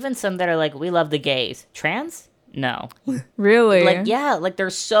there are even some that are like, we love the gays. Trans? No. Really? Like, yeah, like they're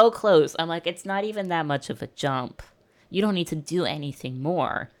so close. I'm like, it's not even that much of a jump. You don't need to do anything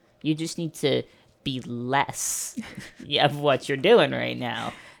more. You just need to be less of what you're doing right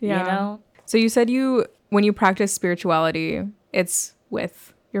now. Yeah. You know? So you said when you practice spirituality, it's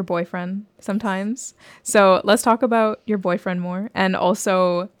with your boyfriend sometimes. So let's talk about your boyfriend more and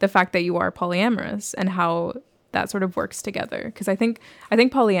also the fact that you are polyamorous and how that sort of works together. Because I think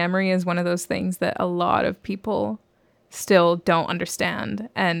polyamory is one of those things that a lot of people still don't understand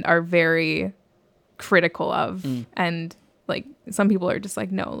and are very critical of. And like some people are just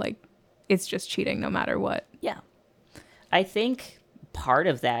like, no, like it's just cheating no matter what. Yeah. I think part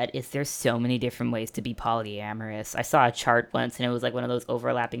of that is there's so many different ways to be polyamorous. I saw a chart once and it was like one of those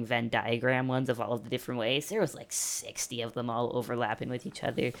overlapping Venn diagram ones of all of the different ways. There was like 60 of them all overlapping with each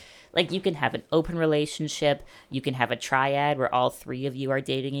other. Like, you can have an open relationship, you can have a triad where all three of you are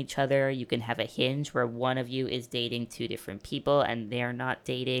dating each other, you can have a hinge where one of you is dating two different people and they're not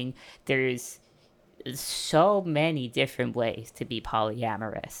dating. There's so many different ways to be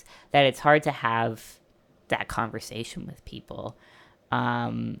polyamorous that it's hard to have that conversation with people.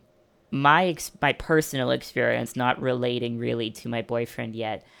 My personal experience, not relating really to my boyfriend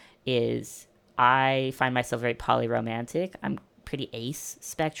yet, is I find myself very polyromantic. I'm pretty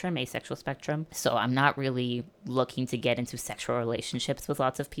asexual spectrum. So I'm not really looking to get into sexual relationships with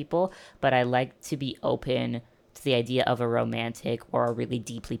lots of people, but I like to be open to the idea of a romantic or a really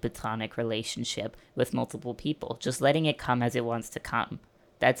deeply platonic relationship with multiple people, just letting it come as it wants to come.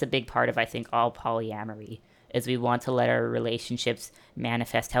 That's a big part of, I think, all polyamory, is we want to let our relationships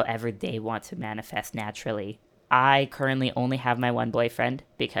manifest however they want to manifest naturally. I currently only have my one boyfriend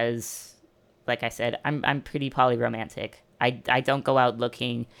because, like I said, I'm pretty polyromantic. I don't go out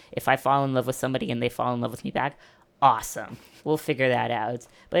looking. If I fall in love with somebody and they fall in love with me back, awesome. We'll figure that out.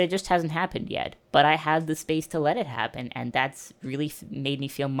 But it just hasn't happened yet. But I had the space to let it happen, and that's really made me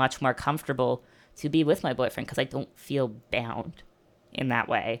feel much more comfortable to be with my boyfriend because I don't feel bound in that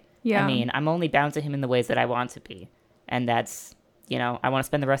way. Yeah. I mean, I'm only bound to him in the ways that I want to be. And that's, I want to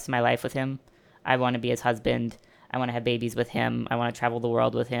spend the rest of my life with him. I want to be his husband. I want to have babies with him. I want to travel the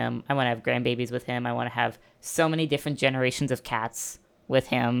world with him. I want to have grandbabies with him. I want to have so many different generations of cats with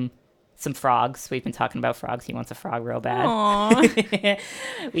him. Some frogs. We've been talking about frogs. He wants a frog real bad. Aww.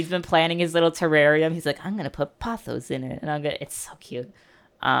 We've been planning his little terrarium. He's like, I'm going to put pothos in it. And it's so cute.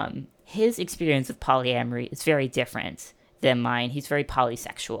 His experience with polyamory is very different than mine. He's very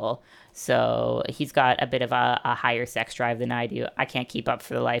polysexual. So he's got a bit of a higher sex drive than I do. I can't keep up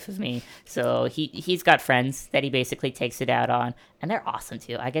for the life of me. So he's got friends that he basically takes it out on. And they're awesome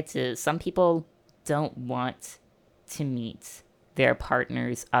too. Some people don't want to meet their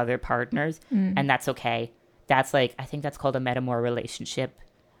partner's other partners. And that's okay. That's I think that's called a metamor relationship.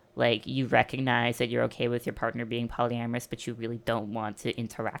 Like, you recognize that you're okay with your partner being polyamorous, but you really don't want to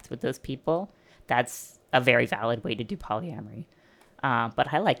interact with those people. That's a very valid way to do polyamory.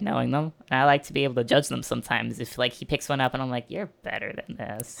 But I like knowing them, and I like to be able to judge them sometimes. If he picks one up and I'm like, you're better than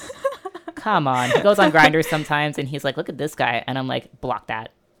this. Come on. He goes on Grindr sometimes and he's like, look at this guy. And I'm like, block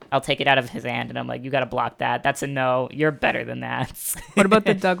that. I'll take it out of his hand and I'm like, you got to block that. That's a no. You're better than that. What about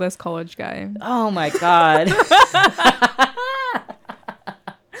the Douglas College guy? Oh my God.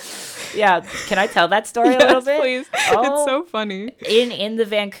 Yeah, can I tell that story a little bit? Please. Oh, it's so funny. In the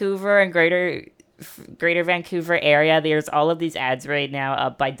Vancouver and greater Vancouver area, there's all of these ads right now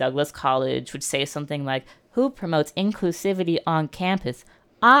up by Douglas College, which say something like, who promotes inclusivity on campus?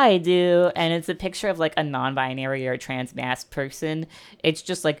 I do. And it's a picture of a non-binary or trans masked person. It's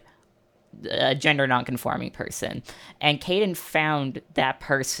just a gender non-conforming person. And Caden found that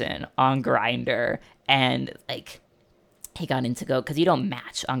person on Grindr, and he got into go because you don't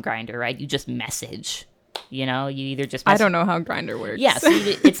match on Grindr, right? You just message. You either just I don't know how Grindr works. Yeah, so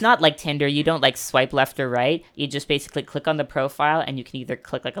it's not like Tinder. You don't swipe left or right. You just basically click on the profile, and you can either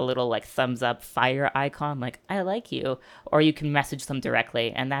click a little thumbs up fire icon, I like you, or you can message them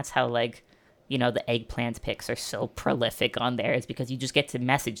directly. And that's how the eggplant pics are so prolific on there, is because you just get to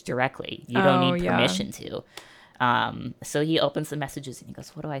message directly. You don't need permission to. So he opens the messages and he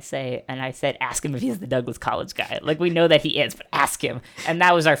goes, what do I say? And I said, ask him if he's the Douglas College guy. We know that he is, but ask him. And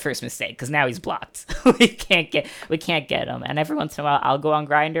that was our first mistake, because now he's blocked. we can't get him. And every once in a while, I'll go on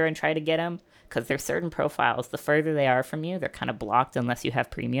Grindr and try to get him, because there's certain profiles, the further they are from you, they're kind of blocked unless you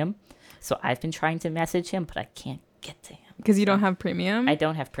have premium. So I've been trying to message him, but I can't get to him. Because you don't have premium? I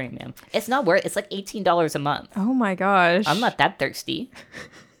don't have premium. It's not worth. It's $18 a month. Oh my gosh. I'm not that thirsty.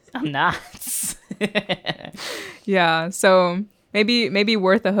 I'm not. Yeah, so maybe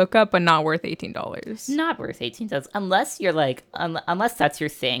worth a hookup, but not worth $18. Not worth $18 unless you're unless that's your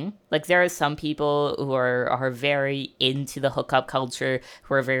thing. There are some people who are very into the hookup culture,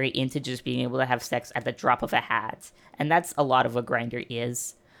 who are very into just being able to have sex at the drop of a hat, and that's a lot of what Grindr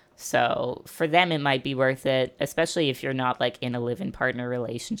is. So for them, it might be worth it, especially if you're not in a live-in partner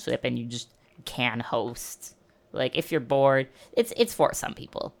relationship and you just can host. If you're bored, it's for some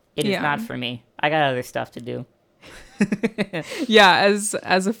people. It is not for me. I got other stuff to do. Yeah, as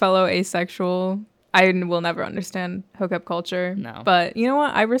a fellow asexual, I will never understand hookup culture. No. But you know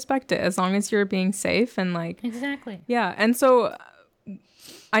what? I respect it as long as you're being safe and Exactly. Yeah, and so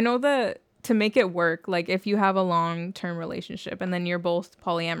I know that to make it work, if you have a long-term relationship and then you're both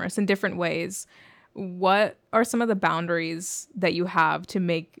polyamorous in different ways, what are some of the boundaries that you have to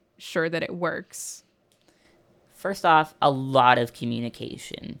make sure that it works? First off, a lot of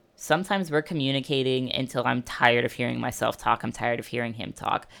communication. Sometimes we're communicating until I'm tired of hearing myself talk. I'm tired of hearing him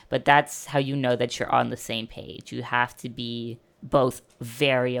talk. But that's how you know that you're on the same page. You have to be both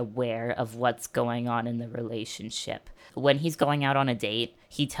very aware of what's going on in the relationship. When he's going out on a date,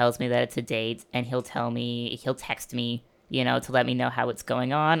 he tells me that it's a date, and he'll text me, to let me know how it's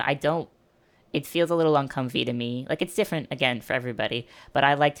going on. It feels a little uncomfy to me. It's different, again, for everybody. But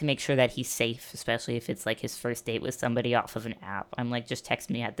I like to make sure that he's safe, especially if it's his first date with somebody off of an app. I'm just text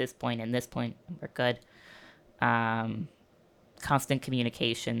me at this point and this point, and we're good. Constant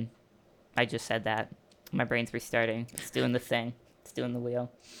communication. I just said that. My brain's restarting. It's doing the thing. It's doing the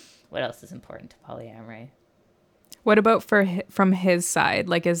wheel. What else is important to polyamory? What about from his side?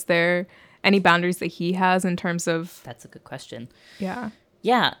 Like, is there any boundaries that he has in terms of... That's a good question. Yeah.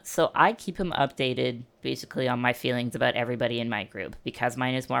 Yeah, so I keep him updated basically on my feelings about everybody in my group because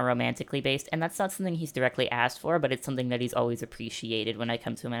mine is more romantically based, and that's not something he's directly asked for, but it's something that he's always appreciated when I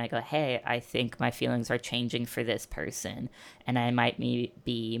come to him and I go, hey, I think my feelings are changing for this person, and I might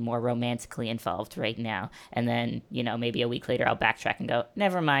be more romantically involved right now. And then, you know, maybe a week later I'll backtrack and go,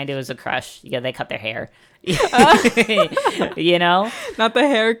 never mind, it was a crush. Yeah, they cut their hair. You know? Not the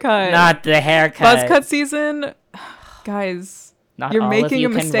haircut. Not the haircut. Buzz cut season. Guys... Not You're all making of you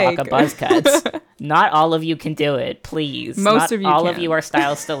a can mistake. rock a buzz cut. Not all of you can do it, please. Most Not of you all can. of you are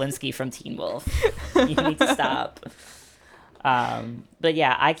Style Stilinski from Teen Wolf. You need to stop. But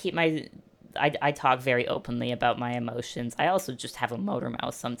yeah, I talk very openly about my emotions. I also just have a motor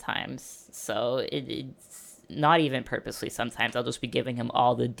mouth sometimes. So it's not even purposely sometimes. I'll just be giving him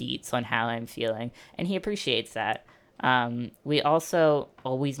all the deets on how I'm feeling. And he appreciates that. We also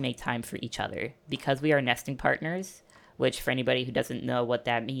always make time for each other because we are nesting partners. Which, for anybody who doesn't know what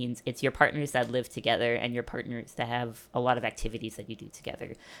that means, it's your partners that live together and your partners that have a lot of activities that you do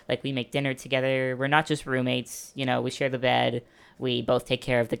together. Like, we make dinner together. We're not just roommates. You know, we share the bed. We both take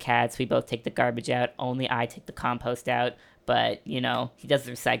care of the cats. We both take the garbage out. Only I take the compost out. But, you know, he does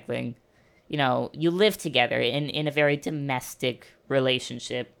the recycling. You know, you live together in a very domestic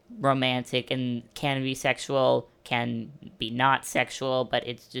relationship, romantic, and can be sexual, can be not sexual, but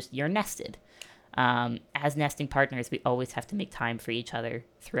it's just, you're nested. As nesting partners, we always have to make time for each other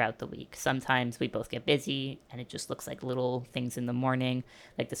throughout the week. Sometimes we both get busy and it just looks like little things in the morning.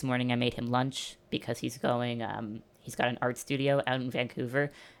 Like this morning I made him lunch because he's got an art studio out in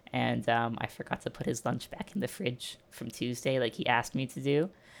Vancouver, and I forgot to put his lunch back in the fridge from Tuesday like he asked me to do,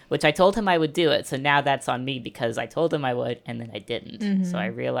 which I told him I would do it. So now that's on me because I told him I would and then I didn't. Mm-hmm. So I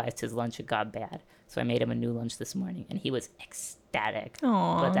realized his lunch had got bad. So I made him a new lunch this morning and he was ecstatic.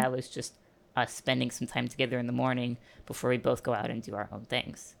 Aww. But that was just us spending some time together in the morning before we both go out and do our own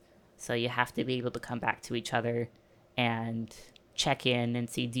things. So you have to be able to come back to each other and check in and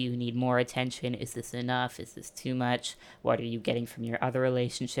see, do you need more attention? Is this enough? Is this too much? What are you getting from your other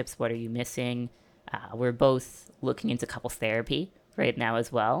relationships? What are you missing? We're both looking into couples therapy right now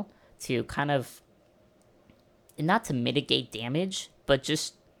as well to kind of, not to mitigate damage, but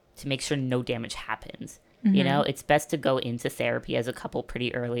just to make sure no damage happens. Mm-hmm. You know, it's best to go into therapy as a couple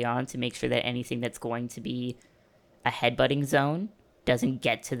pretty early on to make sure that anything that's going to be a headbutting zone doesn't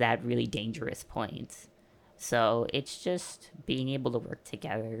get to that really dangerous point. So it's just being able to work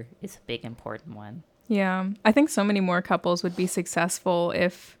together is a big important one. Yeah. I think so many more couples would be successful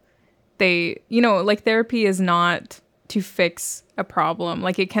if they, you know, like therapy is not to fix a problem.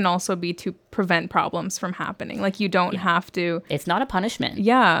 Like it can also be to prevent problems from happening. Like you don't have to. It's not a punishment.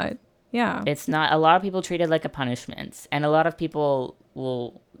 Yeah. Yeah. It's not, a lot of people treat it like a punishment, and a lot of people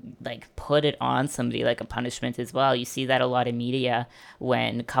will like put it on somebody like a punishment as well. You see that a lot in media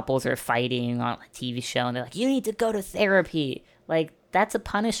when couples are fighting on a TV show and they're like, you need to go to therapy. Like, that's a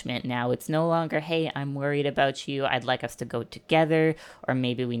punishment now. It's no longer, hey, I'm worried about you, I'd like us to go together, or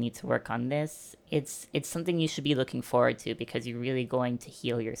maybe we need to work on this. It's something you should be looking forward to because you're really going to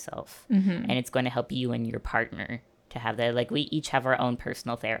heal yourself. Mm-hmm. And it's going to help you and your partner to have that. Like, we each have our own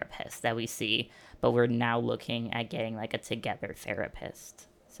personal therapist that we see, but we're now looking at getting like a together therapist.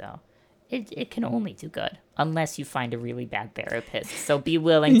 So it can only do good unless you find a really bad therapist. So be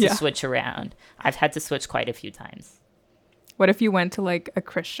willing to switch around. I've had to switch quite a few times. What if you went to like a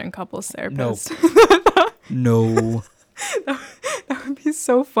Christian couples therapist? No. That would be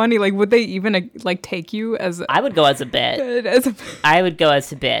so funny. Like, would they even like take you as? I would go as a bit. I would go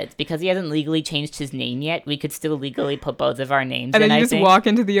as a bit because he hasn't legally changed his name yet. We could still legally put both of our names. And in, then you I just think. Walk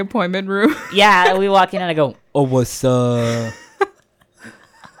into the appointment room. Yeah, we walk in and I go, Oh, what's up?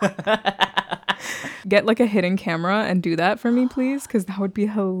 Get like a hidden camera and do that for me, please, because that would be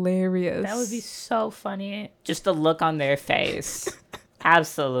hilarious. That would be so funny. Just the look on their face.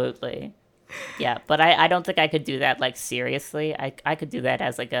 Absolutely. Yeah, but I don't think I could do that like seriously. I could do that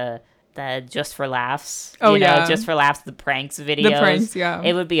as like the just for laughs. Oh, you know, yeah. Just for laughs, the pranks videos. The pranks, yeah.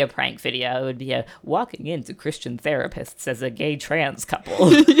 It would be a prank video. It would be a walking into Christian therapists as a gay trans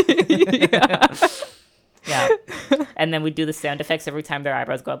couple. Yeah. Yeah. And then we do the sound effects every time their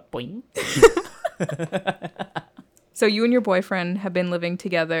eyebrows go up. Boing. So you and your boyfriend have been living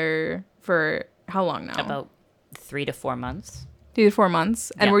together for how long now? About 3 to 4 months. 3 to 4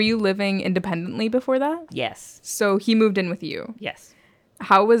 months. And Yeah. were you living independently before that? Yes. So he moved in with you. Yes.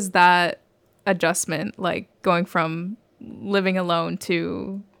 How was that adjustment, like going from living alone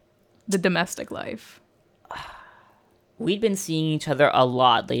to the domestic life? We'd been seeing each other a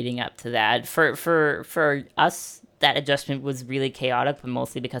lot leading up to that. For us, that adjustment was really chaotic, but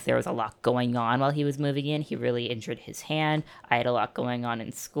mostly because there was a lot going on while he was moving in. He really injured his hand. I had a lot going on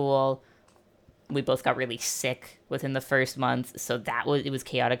in school. We both got really sick within the first month, so it was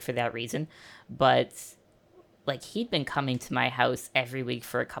chaotic for that reason. But like, he'd been coming to my house every week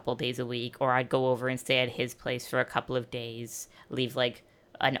for a couple days a week, or I'd go over and stay at his place for a couple of days, leave like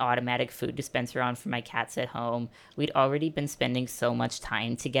an automatic food dispenser on for my cats at home. We'd already been spending so much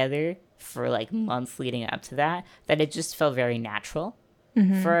time together for like months leading up to that it just felt very natural.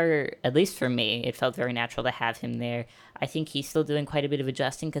 For at least for me, it felt very natural to have him there. I think he's still doing quite a bit of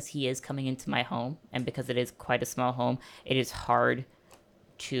adjusting because he is coming into my home, and because it is quite a small home, it is hard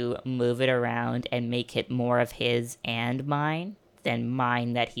to move it around and make it more of his and mine than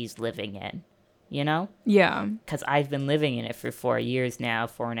mine that he's living in, you know? Yeah. Because I've been living in it for 4 years now,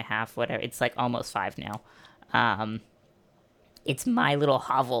 4.5, whatever. It's like almost 5 now. It's my little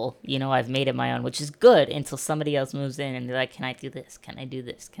hovel, you know, I've made it my own, which is good until somebody else moves in and they're like, can I do this? Can I do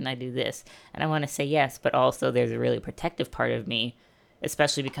this? Can I do this? And I want to say yes, but also there's a really protective part of me,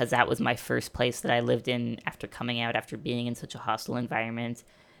 especially because that was my first place that I lived in after coming out, after being in such a hostile environment.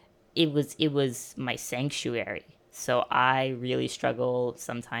 It was my sanctuary. So I really struggle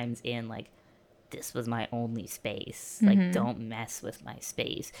sometimes in like, this was my only space. Like, don't mess with my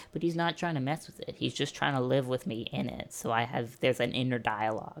space. But he's not trying to mess with it. He's just trying to live with me in it. So there's an inner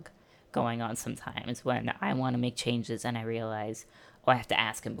dialogue going on sometimes when I want to make changes and I realize, oh, I have to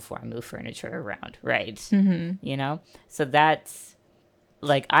ask him before I move furniture around, right? You know? So that's,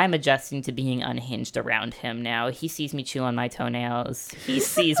 like, I'm adjusting to being unhinged around him now. He sees me chew on my toenails. He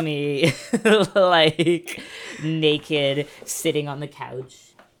sees me, like, naked, sitting on the couch,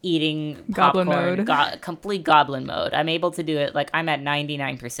 eating Goblin popcorn, mode. complete goblin mode. I'm able to do it. Like, I'm at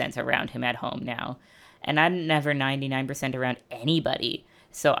 99% around him at home now, and I'm never 99% around anybody.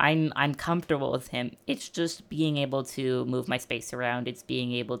 So I'm comfortable with him. It's just being able to move my space around. It's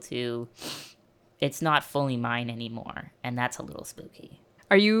being able to. It's not fully mine anymore, and that's a little spooky.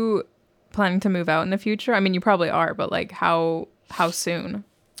 Are you planning to move out in the future? I mean, you probably are, but like how soon?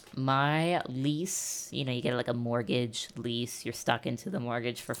 My lease, you know, you get like a mortgage lease, you're stuck into the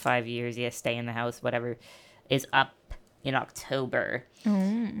mortgage for 5 years, you stay in the house, whatever, is up in October.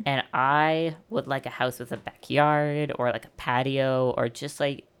 And I would like a house with a backyard or like a patio, or just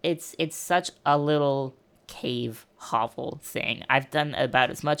like, it's such a little cave hovel thing. I've done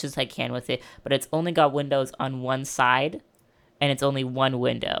about as much as I can with it, but it's only got windows on one side, and it's only one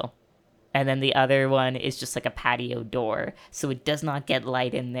window. And then the other one is just like a patio door, so it does not get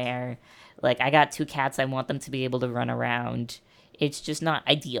light in there. Like, I got 2 cats, I want them to be able to run around. It's just not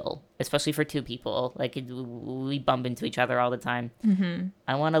ideal, especially for 2 people. Like, we bump into each other all the time.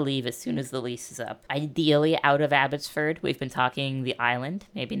 I want to leave as soon as the lease is up. Ideally out of Abbotsford. We've been talking the island,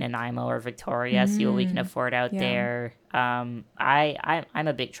 maybe Nanaimo or Victoria, see what we can afford out there. I'm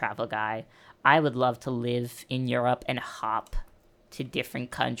a big travel guy. I would love to live in Europe and hop to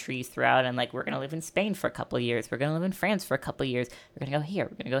different countries throughout, and like, we're gonna live in Spain for a couple of years, we're gonna live in France for a couple of years, we're gonna go here,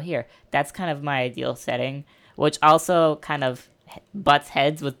 we're gonna go here. That's kind of my ideal setting, which also kind of butts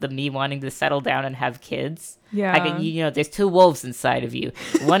heads with the me wanting to settle down and have kids. Yeah. You know, there's 2 wolves inside of you.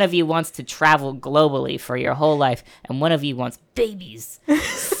 One of you wants to travel globally for your whole life, and one of you wants babies.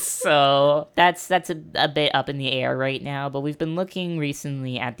 So that's a bit up in the air right now, but we've been looking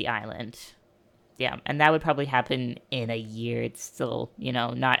recently at the island. Yeah, and that would probably happen in a year. It's still, you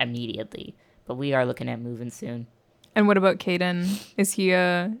know, not immediately, but we are looking at moving soon. And what about Caden? Is he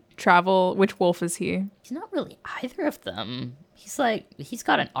a travel? Which wolf is he? He's not really either of them. He's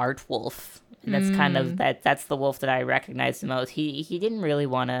got an art wolf. And that's kind of, that's the wolf that I recognize the most. He didn't really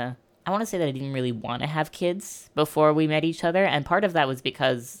want to, I want to say that I didn't really want to have kids before we met each other. And part of that was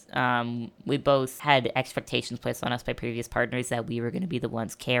because we both had expectations placed on us by previous partners that we were going to be the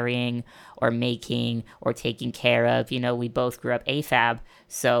ones carrying or making or taking care of. You know, we both grew up AFAB.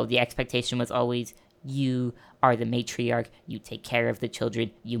 So the expectation was always, you are the matriarch, you take care of the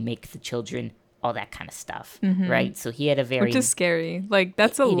children, you make the children, all that kind of stuff, right? So he had a very... Which is scary. Like,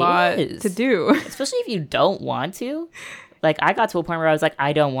 that's a lot to do. Especially if you don't want to. Like, I got to a point where I was like,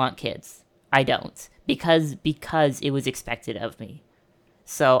 I don't want kids. I don't. Because it was expected of me.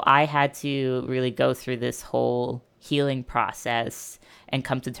 So I had to really go through this whole healing process and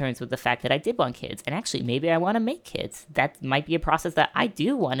come to terms with the fact that I did want kids. And actually, maybe I want to make kids. That might be a process that I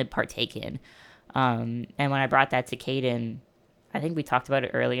do want to partake in. And when I brought that to Caden, I think we talked about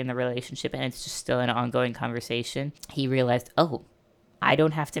it early in the relationship, and it's just still an ongoing conversation. He realized, oh, I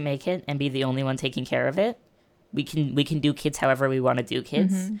don't have to make it and be the only one taking care of it. we can do kids however we want to do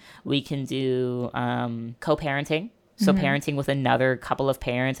kids. We can do co-parenting. So parenting with another couple of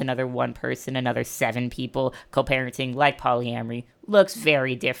parents, another one person, another 7 people, co-parenting like polyamory looks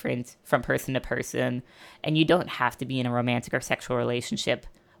very different from person to person. And you don't have to be in a romantic or sexual relationship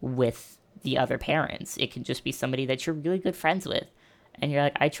with the other parents. It can just be somebody that you're really good friends with. And you're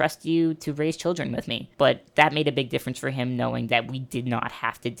like, I trust you to raise children with me. But that made a big difference for him, knowing that we did not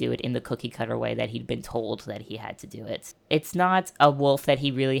have to do it in the cookie cutter way that he'd been told that he had to do it. It's not a wolf that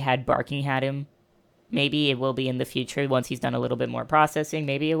he really had barking at him. Maybe it will be in the future once he's done a little bit more processing.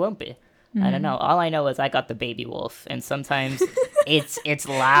 Maybe it won't be. I don't know. All I know is I got the baby wolf, and sometimes it's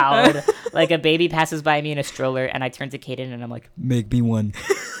loud. Like a baby passes by me in a stroller, and I turn to Kaden and I'm like, Make me one.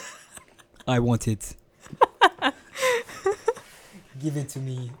 I want it. Give it to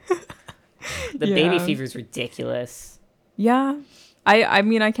me. the baby fever is ridiculous. Yeah. I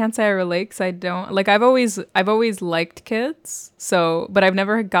mean, I can't say I relate because I don't like. I've always liked kids, but I've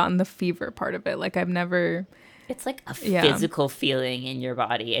never gotten the fever part of it. Like I've never. It's like a physical feeling in your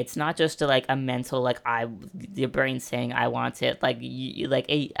body. It's not just a mental, like your brain saying I want it. Like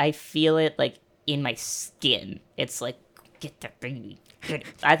I feel it like in my skin. It's like, get that baby. Get it.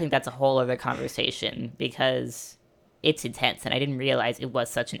 I think that's a whole other conversation because it's intense, and I didn't realize it was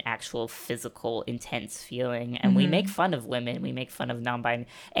such an actual physical, intense feeling. And we make fun of women, we make fun of non-binary,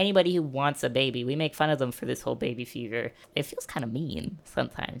 anybody who wants a baby, we make fun of them for this whole baby fever. It feels kind of mean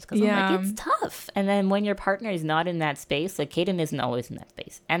sometimes because I'm like, it's tough. And then when your partner is not in that space, like Kaden isn't always in that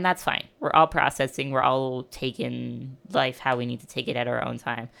space, and that's fine. We're all processing, we're all taking life how we need to take it at our own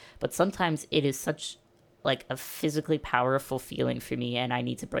time. But sometimes it is such like a physically powerful feeling for me, and I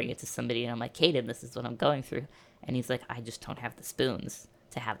need to bring it to somebody, and I'm like, Kaden, this is what I'm going through. And he's like, I just don't have the spoons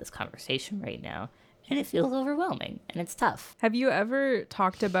to have this conversation right now. And it feels overwhelming, and it's tough. Have you ever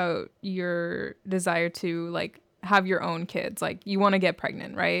talked about your desire to like have your own kids? Like you want to get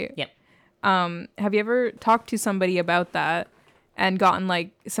pregnant, right? Yep. Have you ever talked to somebody about that and gotten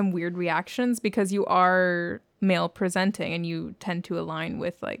like some weird reactions because you are male presenting and you tend to align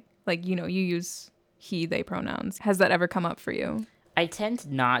with like you use he, they pronouns. Has that ever come up for you? I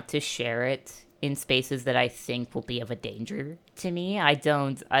tend not to share it in spaces that I think will be of a danger to me.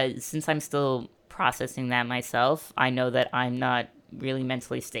 Since I'm still processing that myself, I know that I'm not really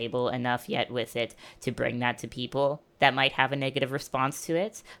mentally stable enough yet with it to bring that to people that might have a negative response to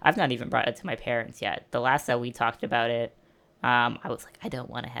it. I've not even brought it to my parents yet. The last that we talked about it, I was like, I don't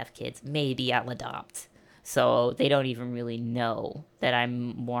want to have kids. Maybe I'll adopt. So they don't even really know that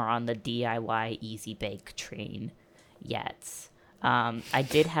I'm more on the DIY easy bake train yet. I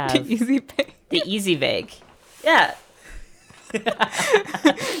did have The easy bake. The easy bake. Yeah.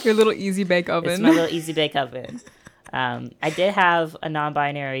 Your little easy bake oven. It's my little easy bake oven. I did have a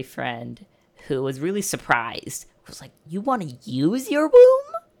non-binary friend who was really surprised. Was like, you want to use your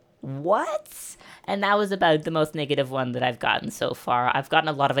womb? What? And that was about the most negative one that I've gotten so far. I've gotten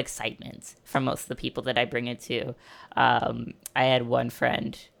a lot of excitement from most of the people that I bring it to. I had one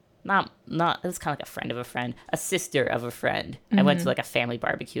friend, not it was kind of like a friend of a friend, a sister of a friend. I went to like a family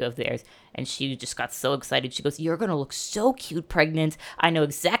barbecue of theirs, and she just got so excited. She goes, you're gonna look so cute pregnant. I know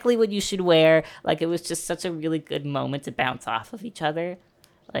exactly what you should wear. Like, it was just such a really good moment to bounce off of each other.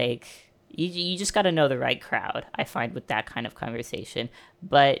 Like, you just got to know the right crowd, I find, with that kind of conversation.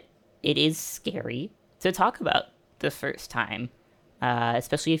 But it is scary to talk about the first time.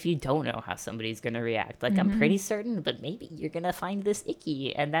 Especially if you don't know how somebody's going to react. Like, I'm pretty certain, but maybe you're going to find this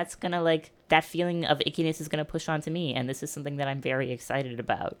icky. And that's going to, like, that feeling of ickiness is going to push onto me. And this is something that I'm very excited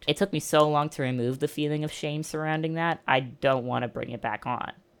about. It took me so long to remove the feeling of shame surrounding that. I don't want to bring it back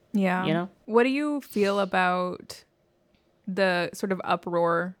on. Yeah. You know? What do you feel about the sort of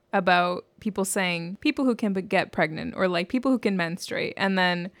uproar about people saying people who can get pregnant or like people who can menstruate, and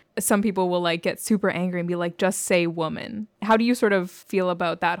then some people will like get super angry and be like, just say woman? How do you sort of feel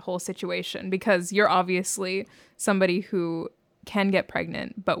about that whole situation? Because you're obviously somebody who can get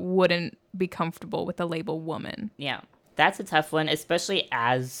pregnant but wouldn't be comfortable with the label woman. Yeah, that's a tough one, especially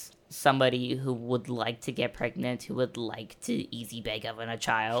as somebody who would like to get pregnant, who would like to easy bake oven a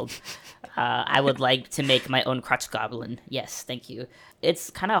child. I would like to make my own crotch goblin. Yes, thank you. It's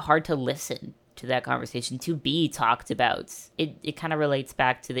kind of hard to listen to that conversation, to be talked about. It kind of relates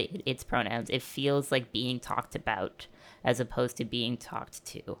back to the its pronouns. It feels like being talked about as opposed to being talked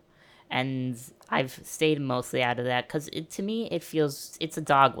to. And I've stayed mostly out of that because to me, it's a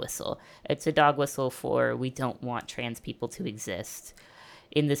dog whistle. It's a dog whistle for we don't want trans people to exist.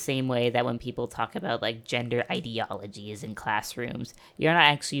 In the same way that when people talk about like gender ideologies in classrooms, you're not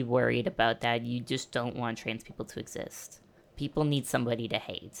actually worried about that. You just don't want trans people to exist. people need somebody to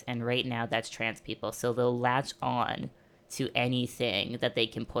hate. And right now that's trans people. So they'll latch on to anything that they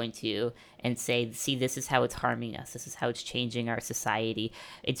can point to and say, see, this is how it's harming us. This is how it's changing our society.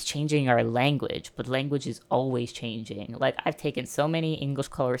 It's changing our language, but language is always changing. Like, I've taken so many English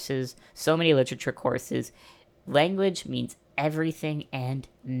courses, so many literature courses. Language means everything and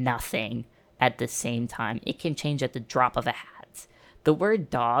nothing at the same time. It can change at the drop of a hat. The word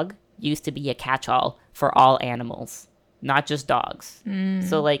dog used to be a catch-all for all animals, not just dogs.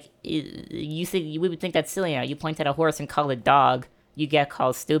 So, like, we would think that's silly now. You point at a horse and call it dog, you get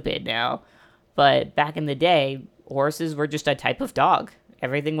called stupid now. But back in the day, horses were just a type of dog.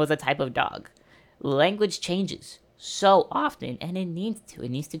 Everything was a type of dog. Language changes so often, and it needs to. It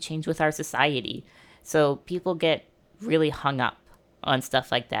needs to change with our society. So people get really hung up on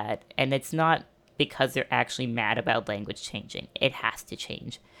stuff like that, and it's not because they're actually mad about language changing. It has to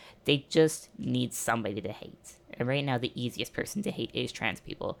change. They just need somebody to hate. And right now, the easiest person to hate is trans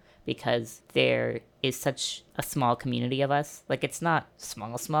people, because there is such a small community of us. Like, it's not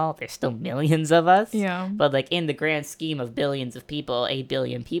small. There's still millions of us. Yeah. But, like, in the grand scheme of billions of people, 8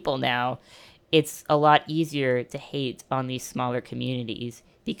 billion people now, it's a lot easier to hate on these smaller communities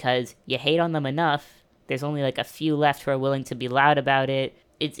because you hate on them enough. There's only, like, a few left who are willing to be loud about it.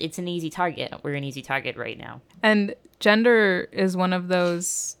 It's an easy target. We're an easy target right now. And gender is one of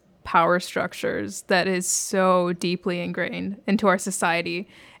those power structures that is so deeply ingrained into our society,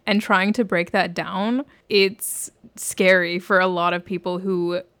 and trying to break that down, it's scary for a lot of people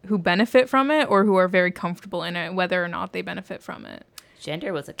who benefit from it or who are very comfortable in it, whether or not they benefit from it.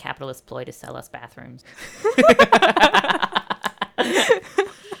 Gender was a capitalist ploy to sell us bathrooms.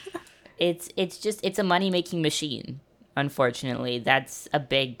 It's a money-making machine. Unfortunately, that's a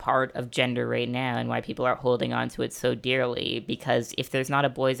big part of gender right now, and why people are holding on to it so dearly. Because if there's not a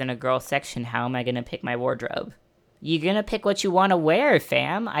boys and a girls section, how am I going to pick my wardrobe? You're going to pick what you want to wear,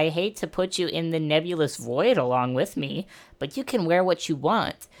 fam. I hate to put you in the nebulous void along with me, but you can wear what you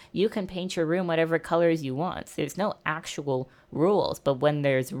want. You can paint your room whatever colors you want. There's no actual rules, but when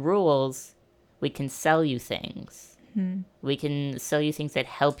there's rules, we can sell you things. We can sell you things that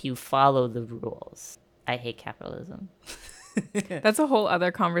help you follow the rules. I hate capitalism. That's a whole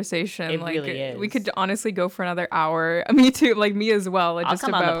other conversation. It really is. We could honestly go for another hour. Me too. Like, me as well. I'll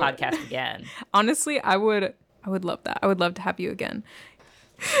come on the podcast again. Honestly, I would love that. I would love to have you again.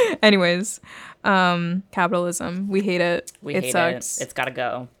 Anyways, capitalism. We hate it. It sucks. It's gotta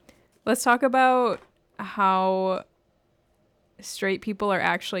go. Let's talk about how straight people are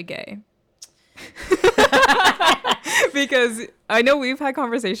actually gay. Because I know we've had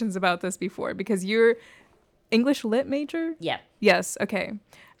conversations about this before, because you're English lit major? Yeah. Yes. Okay.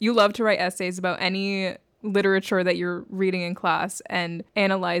 You love to write essays about any literature that you're reading in class and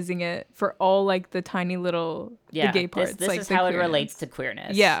analyzing it for all, like, the tiny little the gay parts. This like, is the how queerness. it relates to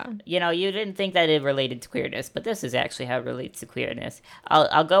queerness. Yeah. You know, you didn't think that it related to queerness, but this is actually how it relates to queerness.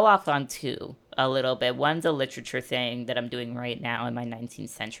 I'll go off on two a little bit. One's a literature thing that I'm doing right now in my 19th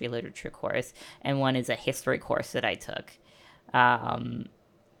century literature course, and one is a history course that I took.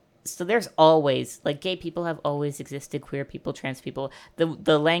 So there's always, like, gay people have always existed, queer people, trans people.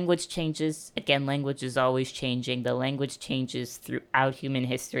 The language changes. Again, language is always changing. The language changes throughout human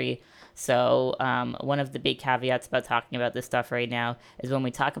history. So one of the big caveats about talking about this stuff right now is when we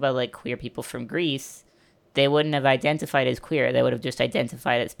talk about, like, queer people from Greece, they wouldn't have identified as queer. They would have just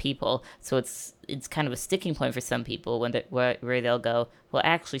identified as people. So it's kind of a sticking point for some people where they'll go, well,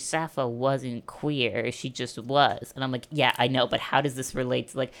 actually, Sappho wasn't queer. She just was. And I'm like, yeah, I know, but how does this relate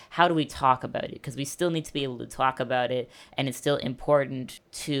to, like, how do we talk about it? Because we still need to be able to talk about it, and it's still important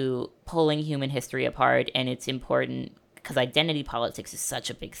to pulling human history apart, and it's important because identity politics is such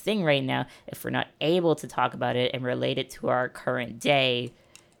a big thing right now. If we're not able to talk about it and relate it to our current day,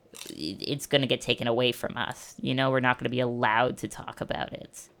 it's going to get taken away from us. You know, we're not going to be allowed to talk about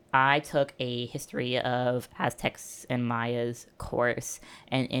it. I took a history of Aztecs and Mayas course,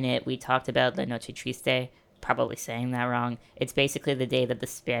 and in it we talked about La Noche Triste, probably saying that wrong. It's basically the day that the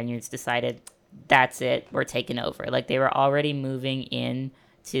Spaniards decided, that's it, we're taking over. Like, they were already moving in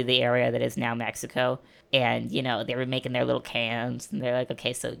to the area that is now Mexico, and, you know, they were making their little camps, and they're like,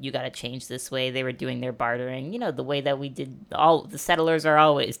 okay, so you got to change this way. They were doing their bartering, you know, the way that we did, all the settlers are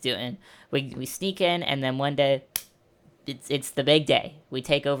always doing. We sneak in, and then one day, it's the big day. We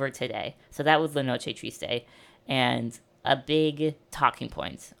take over today. So that was La Noche Triste, and a big talking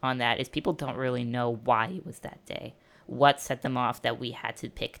point on that is people don't really know why it was that day. What set them off that we had to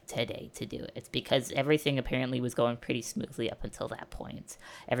pick today to do it? It's because everything apparently was going pretty smoothly up until that point.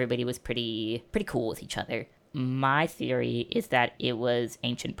 Everybody was pretty cool with each other. My theory is that it was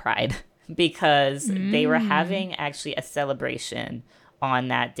ancient pride. because they were having actually a celebration on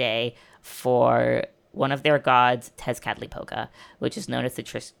that day for one of their gods, Tezcatlipoca, which is known as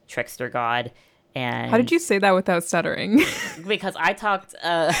the trickster god. How did And you say that without stuttering? because I talked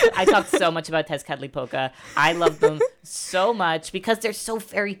so much about Tezcatlipoca. I love them so much because they're so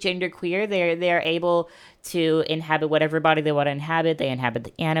very genderqueer. They're able to inhabit whatever body they want to inhabit. They inhabit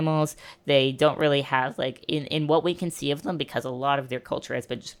the animals. They don't really have like in what we can see of them, because a lot of their culture has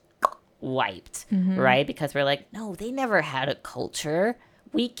been just wiped, right? Because we're like, no, they never had a culture.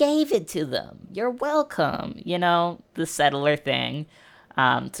 We gave it to them. You're welcome. You know, the settler thing.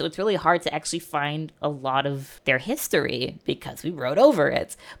 So it's really hard to actually find a lot of their history because we wrote over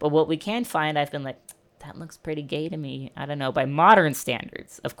it. But what we can find, I've been like, that looks pretty gay to me. I don't know, by modern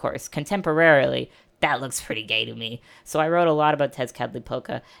standards, of course. Contemporarily, that looks pretty gay to me. So I wrote a lot about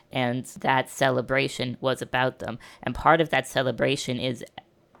Tezcatlipoca, and that celebration was about them. And part of that celebration is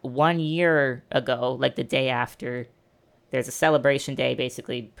 1 year ago, like the day after, there's a celebration day.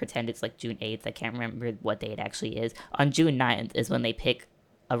 Basically, pretend it's like June 8th. I can't remember what day it actually is. On June 9th is when they pick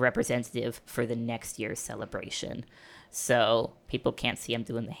a representative for the next year's celebration. So people can't see I'm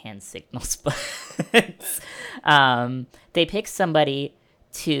doing the hand signals, but they pick somebody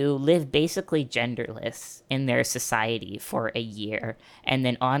to live basically genderless in their society for a year. And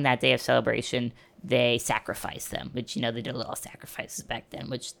then on that day of celebration, they sacrifice them, which, you know, they did a lot of sacrifices back then,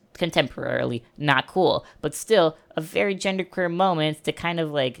 which contemporarily not cool, but still a very genderqueer moment to kind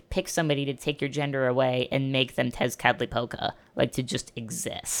of like pick somebody to take your gender away and make them Tezcatlipoca, like to just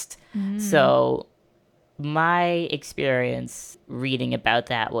exist. So my experience reading about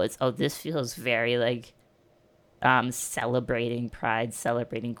that was, oh, this feels very like celebrating pride,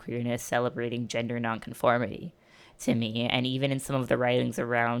 celebrating queerness, celebrating gender nonconformity to me. And even in some of the writings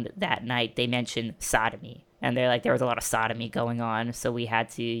around that night, they mention sodomy. And they're like, there was a lot of sodomy going on. So we had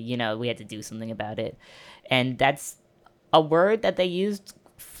to, you know, we had to do something about it. And that's a word that they used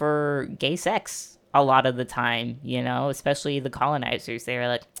for gay sex a lot of the time, you know, especially the colonizers. They were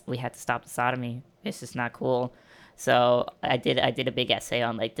like, we had to stop the sodomy. It's just not cool. So I did a big essay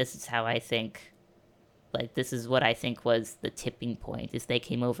on like, this is how I think, like, this is what I think was the tipping point, is they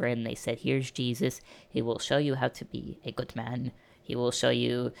came over and they said, here's Jesus. He will show you how to be a good man. He will show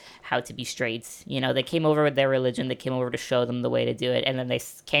you how to be straight. You know, they came over with their religion. They came over to show them the way to do it. And then they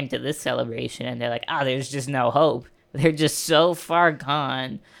came to this celebration and they're like, there's just no hope. They're just so far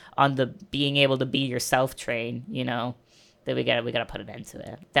gone on the being able to be yourself train, you know, that we gotta put an end to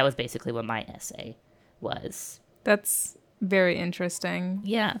it. That was basically what my essay was. That's very interesting.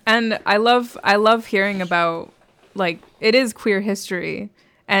 Yeah. And I love hearing about, like, it is queer history,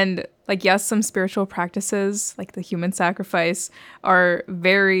 and like, yes, some spiritual practices like the human sacrifice are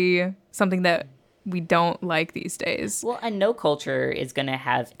very something that we don't like these days. Well, and no culture is going to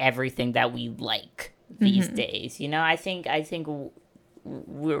have everything that we like these days. You know, I think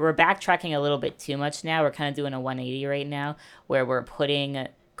we're backtracking a little bit too much now. We're kind of doing a 180 right now, where we're putting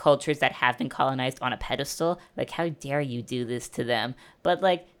cultures that have been colonized on a pedestal. Like, how dare you do this to them? But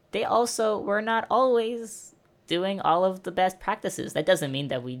like, they also were not always doing all of the best practices. That doesn't mean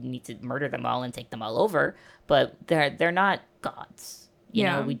that we need to murder them all and take them all over, but they're not gods. You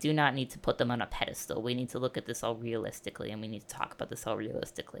know, we do not need to put them on a pedestal. We need to look at this all realistically, and we need to talk about this all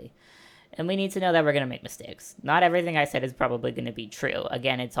realistically. And we need to know that we're going to make mistakes. Not everything I said is probably going to be true.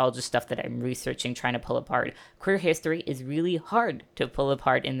 Again, it's all just stuff that I'm researching, trying to pull apart. Queer history is really hard to pull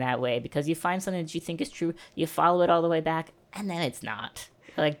apart in that way, because you find something that you think is true, you follow it all the way back, and then it's not.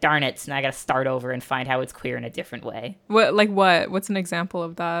 Like, darn it, so now I got to start over and find how it's queer in a different way. What's an example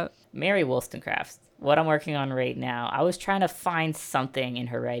of that? Mary Wollstonecraft, what I'm working on right now, I was trying to find something in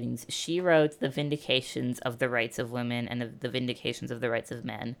her writings. She wrote The Vindications of the Rights of Women and the Vindications of the Rights of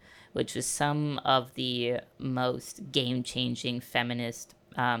Men, which was some of the most game-changing proto-feminist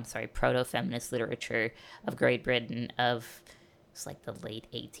literature of Great Britain of, it's like the late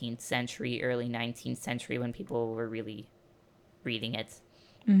 18th century, early 19th century, when people were really reading it.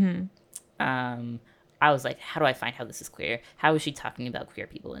 I was like, how do I find how this is queer? How is she talking about queer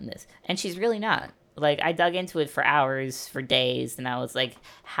people in this? And she's really not. Like, I dug into it for hours, for days, and I was like,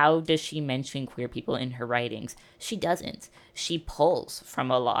 how does she mention queer people in her writings? She doesn't. She pulls from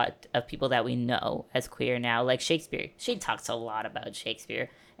a lot of people that we know as queer now, like Shakespeare. She talks a lot about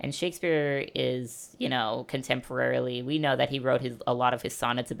Shakespeare. And Shakespeare is, you know, contemporarily, we know that he wrote a lot of his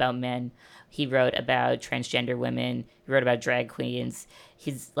sonnets about men. He wrote about transgender women. He wrote about drag queens.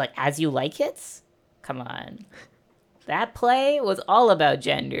 He's like, As You Like It? Come on. That play was all about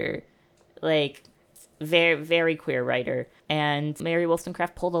gender. Like, very, very queer writer. And Mary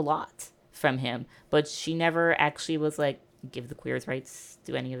Wollstonecraft pulled a lot from him, but she never actually was like, give the queers rights,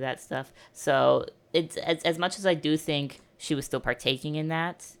 do any of that stuff. So it's as much as I do think she was still partaking in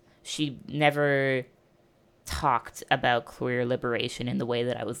that, she never talked about queer liberation in the way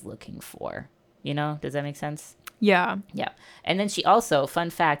that I was looking for. You know, does that make sense? Yeah. Yeah. And then she also,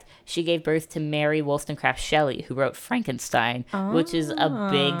 fun fact, she gave birth to Mary Wollstonecraft Shelley, who wrote Frankenstein, which is a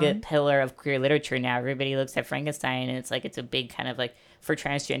big pillar of queer literature now. Everybody looks at Frankenstein and it's like, it's a big kind of like, for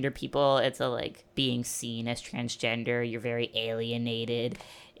transgender people, it's a like being seen as transgender. You're very alienated.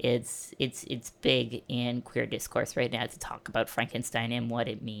 It's big in queer discourse right now to talk about Frankenstein and what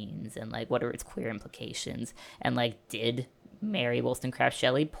it means and like what are its queer implications. And like, did Mary Wollstonecraft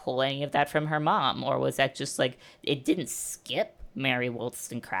Shelley pull any of that from her mom, or was that just like it didn't skip Mary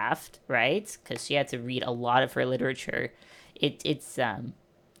Wollstonecraft, right? Because she had to read a lot of her literature. It's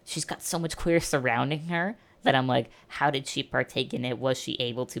she's got so much queer surrounding her that I'm like, how did she partake in it? Was she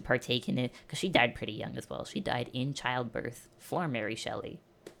able to partake in it? Because she died pretty young as well. She died in childbirth for Mary Shelley.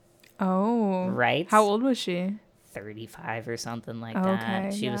 Oh, right. How old was she? 35 or something like Okay,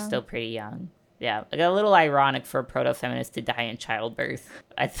 that. She was yeah. still pretty young. Yeah, like a little ironic for a proto-feminist to die in childbirth.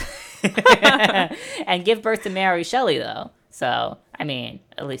 And give birth to Mary Shelley, though. So, I mean,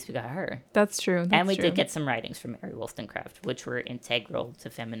 at least we got her. That's true. And we did get some writings from Mary Wollstonecraft, which were integral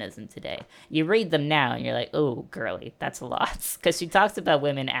to feminism today. You read them now, and you're like, oh, girly, that's a lot. Because she talks about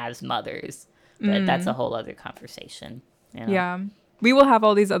women as mothers. But that's a whole other conversation. You know? Yeah. We will have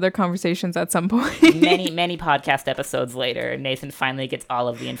all these other conversations at some point. many podcast episodes later, Nathan finally gets all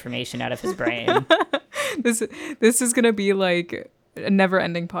of the information out of his brain. This is going to be like a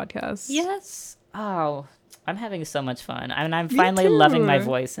never-ending podcast. Yes. Oh, I'm having so much fun. I mean, I'm finally loving my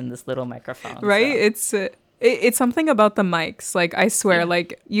voice in this little microphone. Right? So. It's something about the mics. Like, I swear,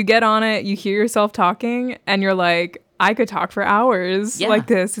 like, you get on it, you hear yourself talking, and you're like, I could talk for hours like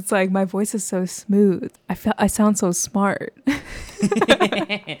this. It's like, my voice is so smooth. I sound so smart.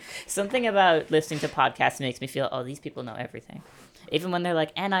 Something about listening to podcasts makes me feel, oh, these people know everything. Even when they're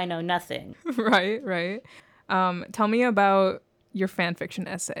like, and I know nothing. Right. Tell me about your fan fiction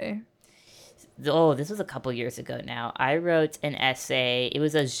essay. Oh, this was a couple years ago now. I wrote an essay. It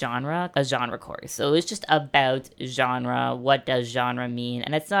was a genre course. So it was just about genre. What does genre mean?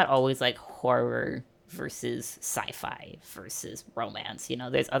 And it's not always like horror versus sci-fi versus romance. You know,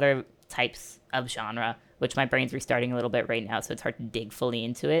 there's other types of genre, which my brain's restarting a little bit right now, so it's hard to dig fully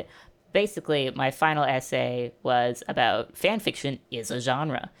into it. Basically, my final essay was about fan fiction is a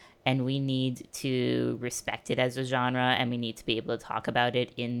genre, and we need to respect it as a genre, and we need to be able to talk about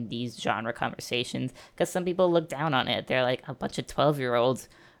it in these genre conversations, because some people look down on it. They're like a bunch of 12-year-olds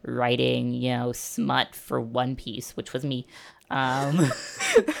writing, you know, smut for One Piece, which was me.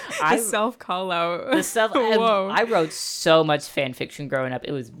 The self call out. I wrote so much fan fiction growing up.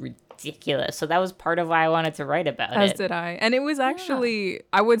 It was ridiculous. So that was part of why I wanted to write about it. As did I. And it was actually,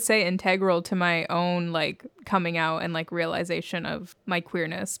 I would say, integral to my own like coming out and like realization of my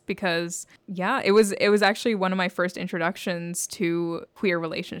queerness, because it was actually one of my first introductions to queer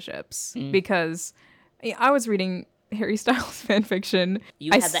relationships, because I was reading Harry Styles fan fiction.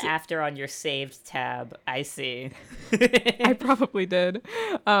 You had the after on your saved tab. I see. I probably did.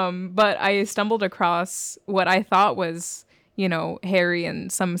 But I stumbled across what I thought was, you know, Harry and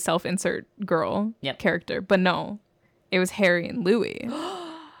some self-insert girl character. But no, it was Harry and Louis.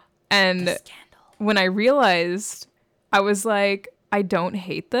 And when I realized, I was like, I don't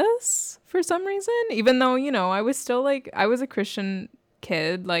hate this for some reason. Even though, you know, I was still like, I was a Christian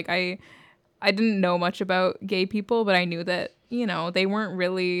kid. Like, I didn't know much about gay people, but I knew that, you know, they weren't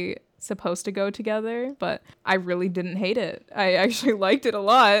really supposed to go together, but I really didn't hate it. I actually liked it a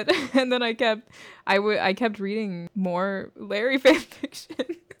lot. And then I kept reading more Larry fan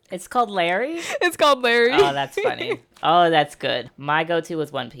fiction. It's called Larry? It's called Larry. Oh, that's funny. Oh, that's good. My go-to was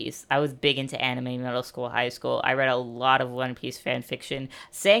One Piece. I was big into anime middle school, high school. I read a lot of One Piece fan fiction.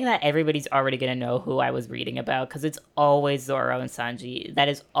 Saying that, everybody's already going to know who I was reading about, because it's always Zoro and Sanji. That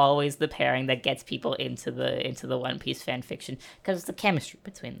is always the pairing that gets people into the One Piece fan fiction, because it's the chemistry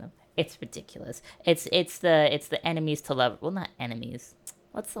between them. It's ridiculous. It's the enemies to love. Well, not enemies.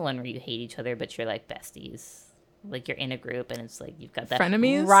 What's the one where you hate each other but you're like besties? Like you're in a group and it's like you've got that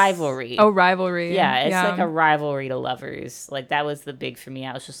frenemies? Rivalry. Oh, rivalry. Yeah, it's like a rivalry to lovers. Like that was the big for me.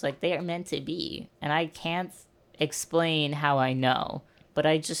 I was just like, they are meant to be. And I can't explain how I know, but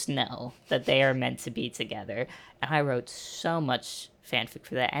I just know that they are meant to be together. And I wrote so much fanfic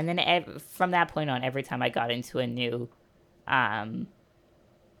for that. And then from that point on, every time I got into a new fandom,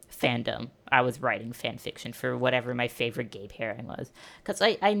 I was writing fan fiction for whatever my favorite gay pairing was. Because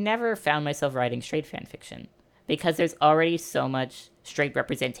I never found myself writing straight fan fiction, because there's already so much straight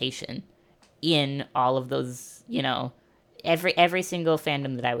representation in all of those, you know, every single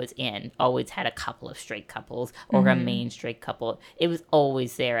fandom that I was in always had a couple of straight couples or a main straight couple. It was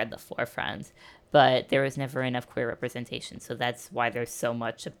always there at the forefront, but there was never enough queer representation. So that's why there's so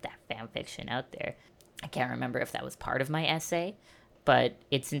much of that fan fiction out there. I can't remember if that was part of my essay, but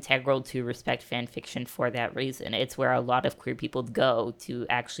it's integral to respect fan fiction for that reason. It's where a lot of queer people go to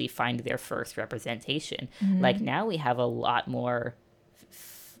actually find their first representation. Like now we have a lot more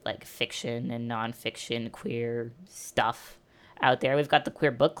like fiction and nonfiction queer stuff out there. We've got the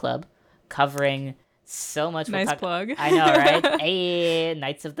Queer Book Club covering so much. Nice plug. I know, right? Hey,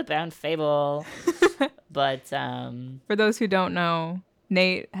 Knights of the Bound Fable. But For those who don't know,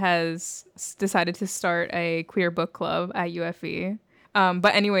 Nate has decided to start a queer book club at UFE.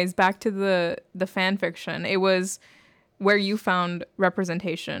 But anyways, back to the fan fiction. It was where you found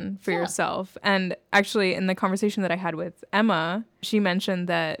representation for yourself. And actually, in the conversation that I had with Emma, she mentioned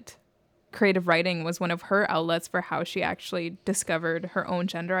that creative writing was one of her outlets for how she actually discovered her own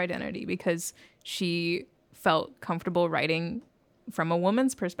gender identity, because she felt comfortable writing from a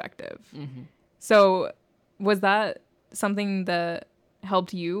woman's perspective. So was that something that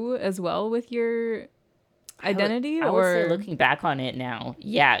helped you as well with your identity? I would say, looking back on it now,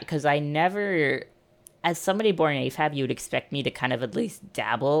 yeah, because I never, as somebody born in AFAB, you would expect me to kind of at least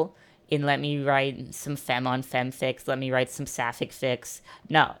dabble in let me write some femme on femme fics, let me write some sapphic fics.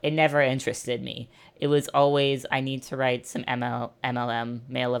 No, it never interested me. It was always, I need to write some MLM,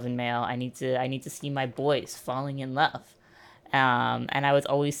 male loving male. I need to see my boys falling in love. And I was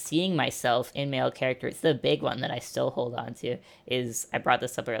always seeing myself in male characters. The big one that I still hold on to is, I brought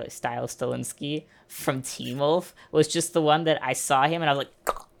this up earlier, Styles Stolinsky from Teen Wolf was just the one that I saw him and I was like,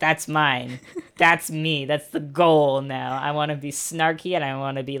 that's mine. That's me. That's the goal now. I want to be snarky and I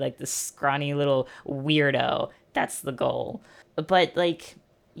want to be like the scrawny little weirdo. That's the goal. But like,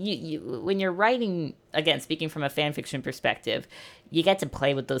 you when you're writing, again, speaking from a fan fiction perspective, you get to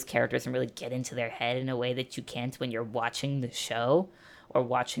play with those characters and really get into their head in a way that you can't when you're watching the show or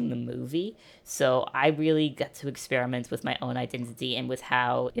watching the movie. So I really got to experiment with my own identity and with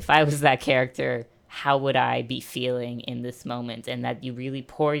how, if I was that character, how would I be feeling in this moment? And that you really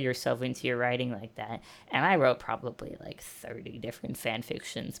pour yourself into your writing like that. And I wrote probably like 30 different fan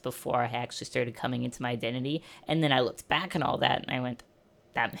fictions before I actually started coming into my identity. And then I looked back on all that and I went,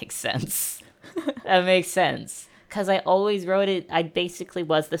 that makes sense. That makes sense. Because I always wrote it, I basically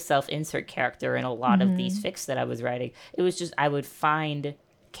was the self-insert character in a lot of these fics that I was writing. It was just, I would find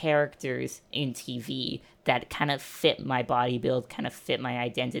characters in TV that kind of fit my body build, kind of fit my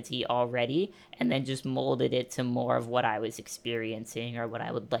identity already, and then just molded it to more of what I was experiencing or what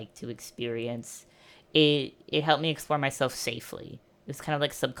I would like to experience. It helped me explore myself safely. It was kind of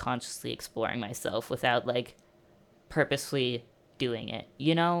like subconsciously exploring myself without like purposely doing it,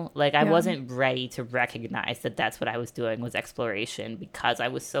 you know? Like I wasn't ready to recognize that that's what I was doing was exploration, because I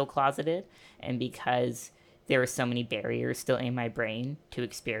was so closeted and because there were so many barriers still in my brain to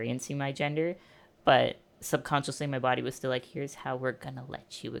experiencing my gender. But subconsciously my body was still like, here's how we're gonna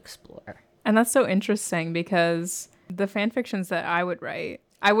let you explore. And that's so interesting, because the fan fictions that I would write,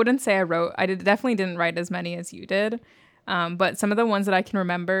 I wouldn't say definitely didn't write as many as you did. But some of the ones that I can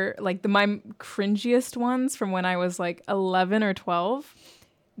remember, like my cringiest ones from when I was like 11 or 12,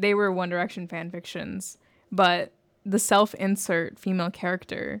 they were One Direction fan fictions. But the self-insert female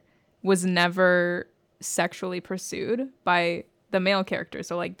character was never sexually pursued by the male character.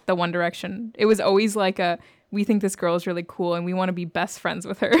 So like the One Direction, it was always like we think this girl is really cool and we want to be best friends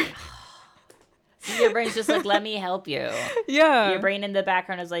with her. So your brain's just like, let me help you. Yeah. Your brain in the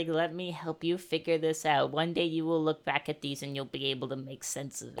background is like, let me help you figure this out. One day you will look back at these and you'll be able to make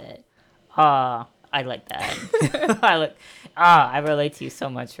sense of it. I like that. I relate to you so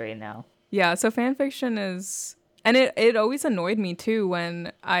much right now. Yeah, so fan fiction is, and it always annoyed me too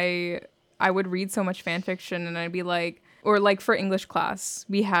when I would read so much fan fiction and I'd be like, or like for English class,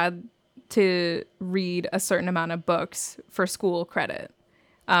 we had to read a certain amount of books for school credit.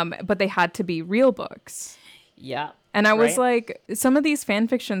 But they had to be real books. Yeah. And I was like, some of these fan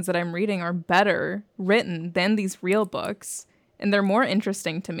fictions that I'm reading are better written than these real books. And they're more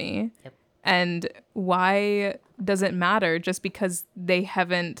interesting to me. Yep. And why does it matter just because they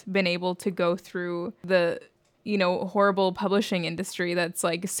haven't been able to go through the, horrible publishing industry that's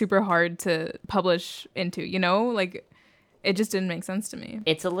like super hard to publish into, like it just didn't make sense to me.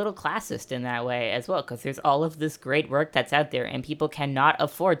 It's a little classist in that way as well, because there's all of this great work that's out there and people cannot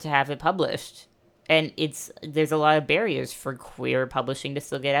afford to have it published. And there's a lot of barriers for queer publishing to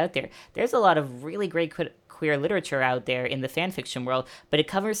still get out there. There's a lot of really great queer literature out there in the fan fiction world, but it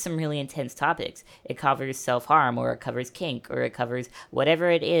covers some really intense topics. It covers self-harm, or it covers kink, or it covers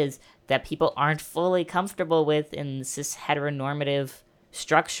whatever it is that people aren't fully comfortable with in cis heteronormative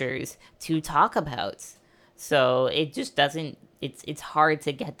structures to talk about. So it just doesn't, it's hard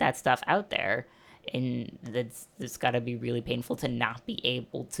to get that stuff out there. And it's got to be really painful to not be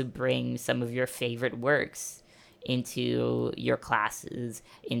able to bring some of your favorite works into your classes,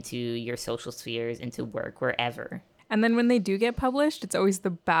 into your social spheres, into work, wherever. And then when they do get published, it's always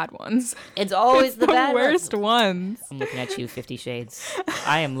the bad ones. It's always the bad worst ones. I'm looking at you, 50 Shades.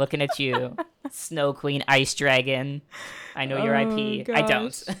 I am looking at you, Snow Queen, Ice Dragon. I know your IP. Gosh.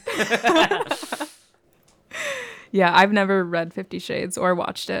 I don't. Yeah, I've never read 50 Shades or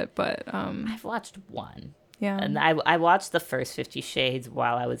watched it, but I've watched one. yeah. And I watched the first 50 Shades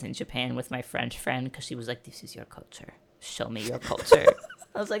while I was in Japan with my French friend, because she was like, this is your culture. Show me your culture.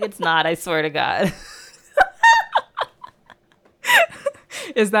 I was like, it's not, I swear to God.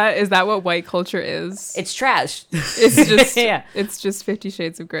 Is that what white culture is? It's trash. It's just Yeah. It's just 50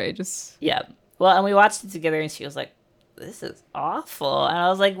 Shades of Grey. Just Yeah. Well, and we watched it together, and she was like, this is awful. And I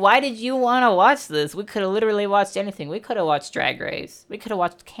was like, why did you want to watch this? We could have literally watched anything. We could have watched Drag Race. We could have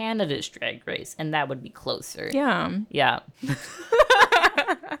watched Canada's Drag Race, and that would be closer. yeah. Yeah.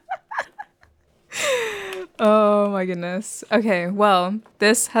 Oh my goodness. Okay, well,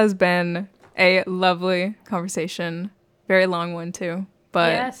 this has been a lovely conversation. Very long one too.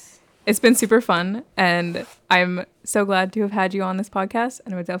 But Yes. it's been super fun, and I'm so glad to have had you on this podcast,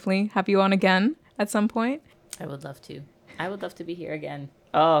 and I would definitely have you on again at some point. I would love to. I would love to be here again.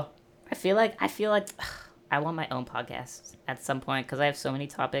 Oh, I feel like I want my own podcast at some point, because I have so many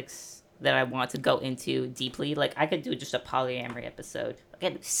topics that I want to go into deeply. Like, I could do just a polyamory episode. I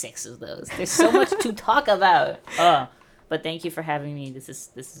could do 6 of those. There's so much to talk about. Oh, but thank you for having me. This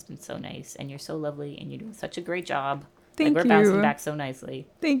has been so nice, and you're so lovely, and you're doing such a great job. Thank we're you. bouncing back so nicely.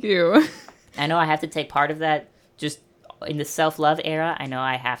 Thank you. I know I have to take part of that just in the self-love era. I know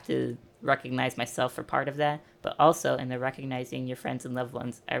I have to recognize myself for part of that, but also in the recognizing your friends and loved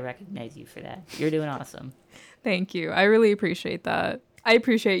ones, I recognize you for that. You're doing awesome. Thank you. I really appreciate that. I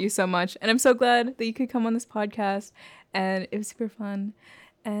appreciate you so much, and I'm so glad that you could come on this podcast, and it was super fun.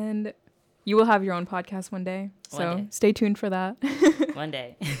 And you will have your own podcast one day, so One day. stay tuned for that. One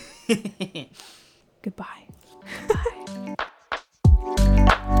day. Goodbye. Goodbye.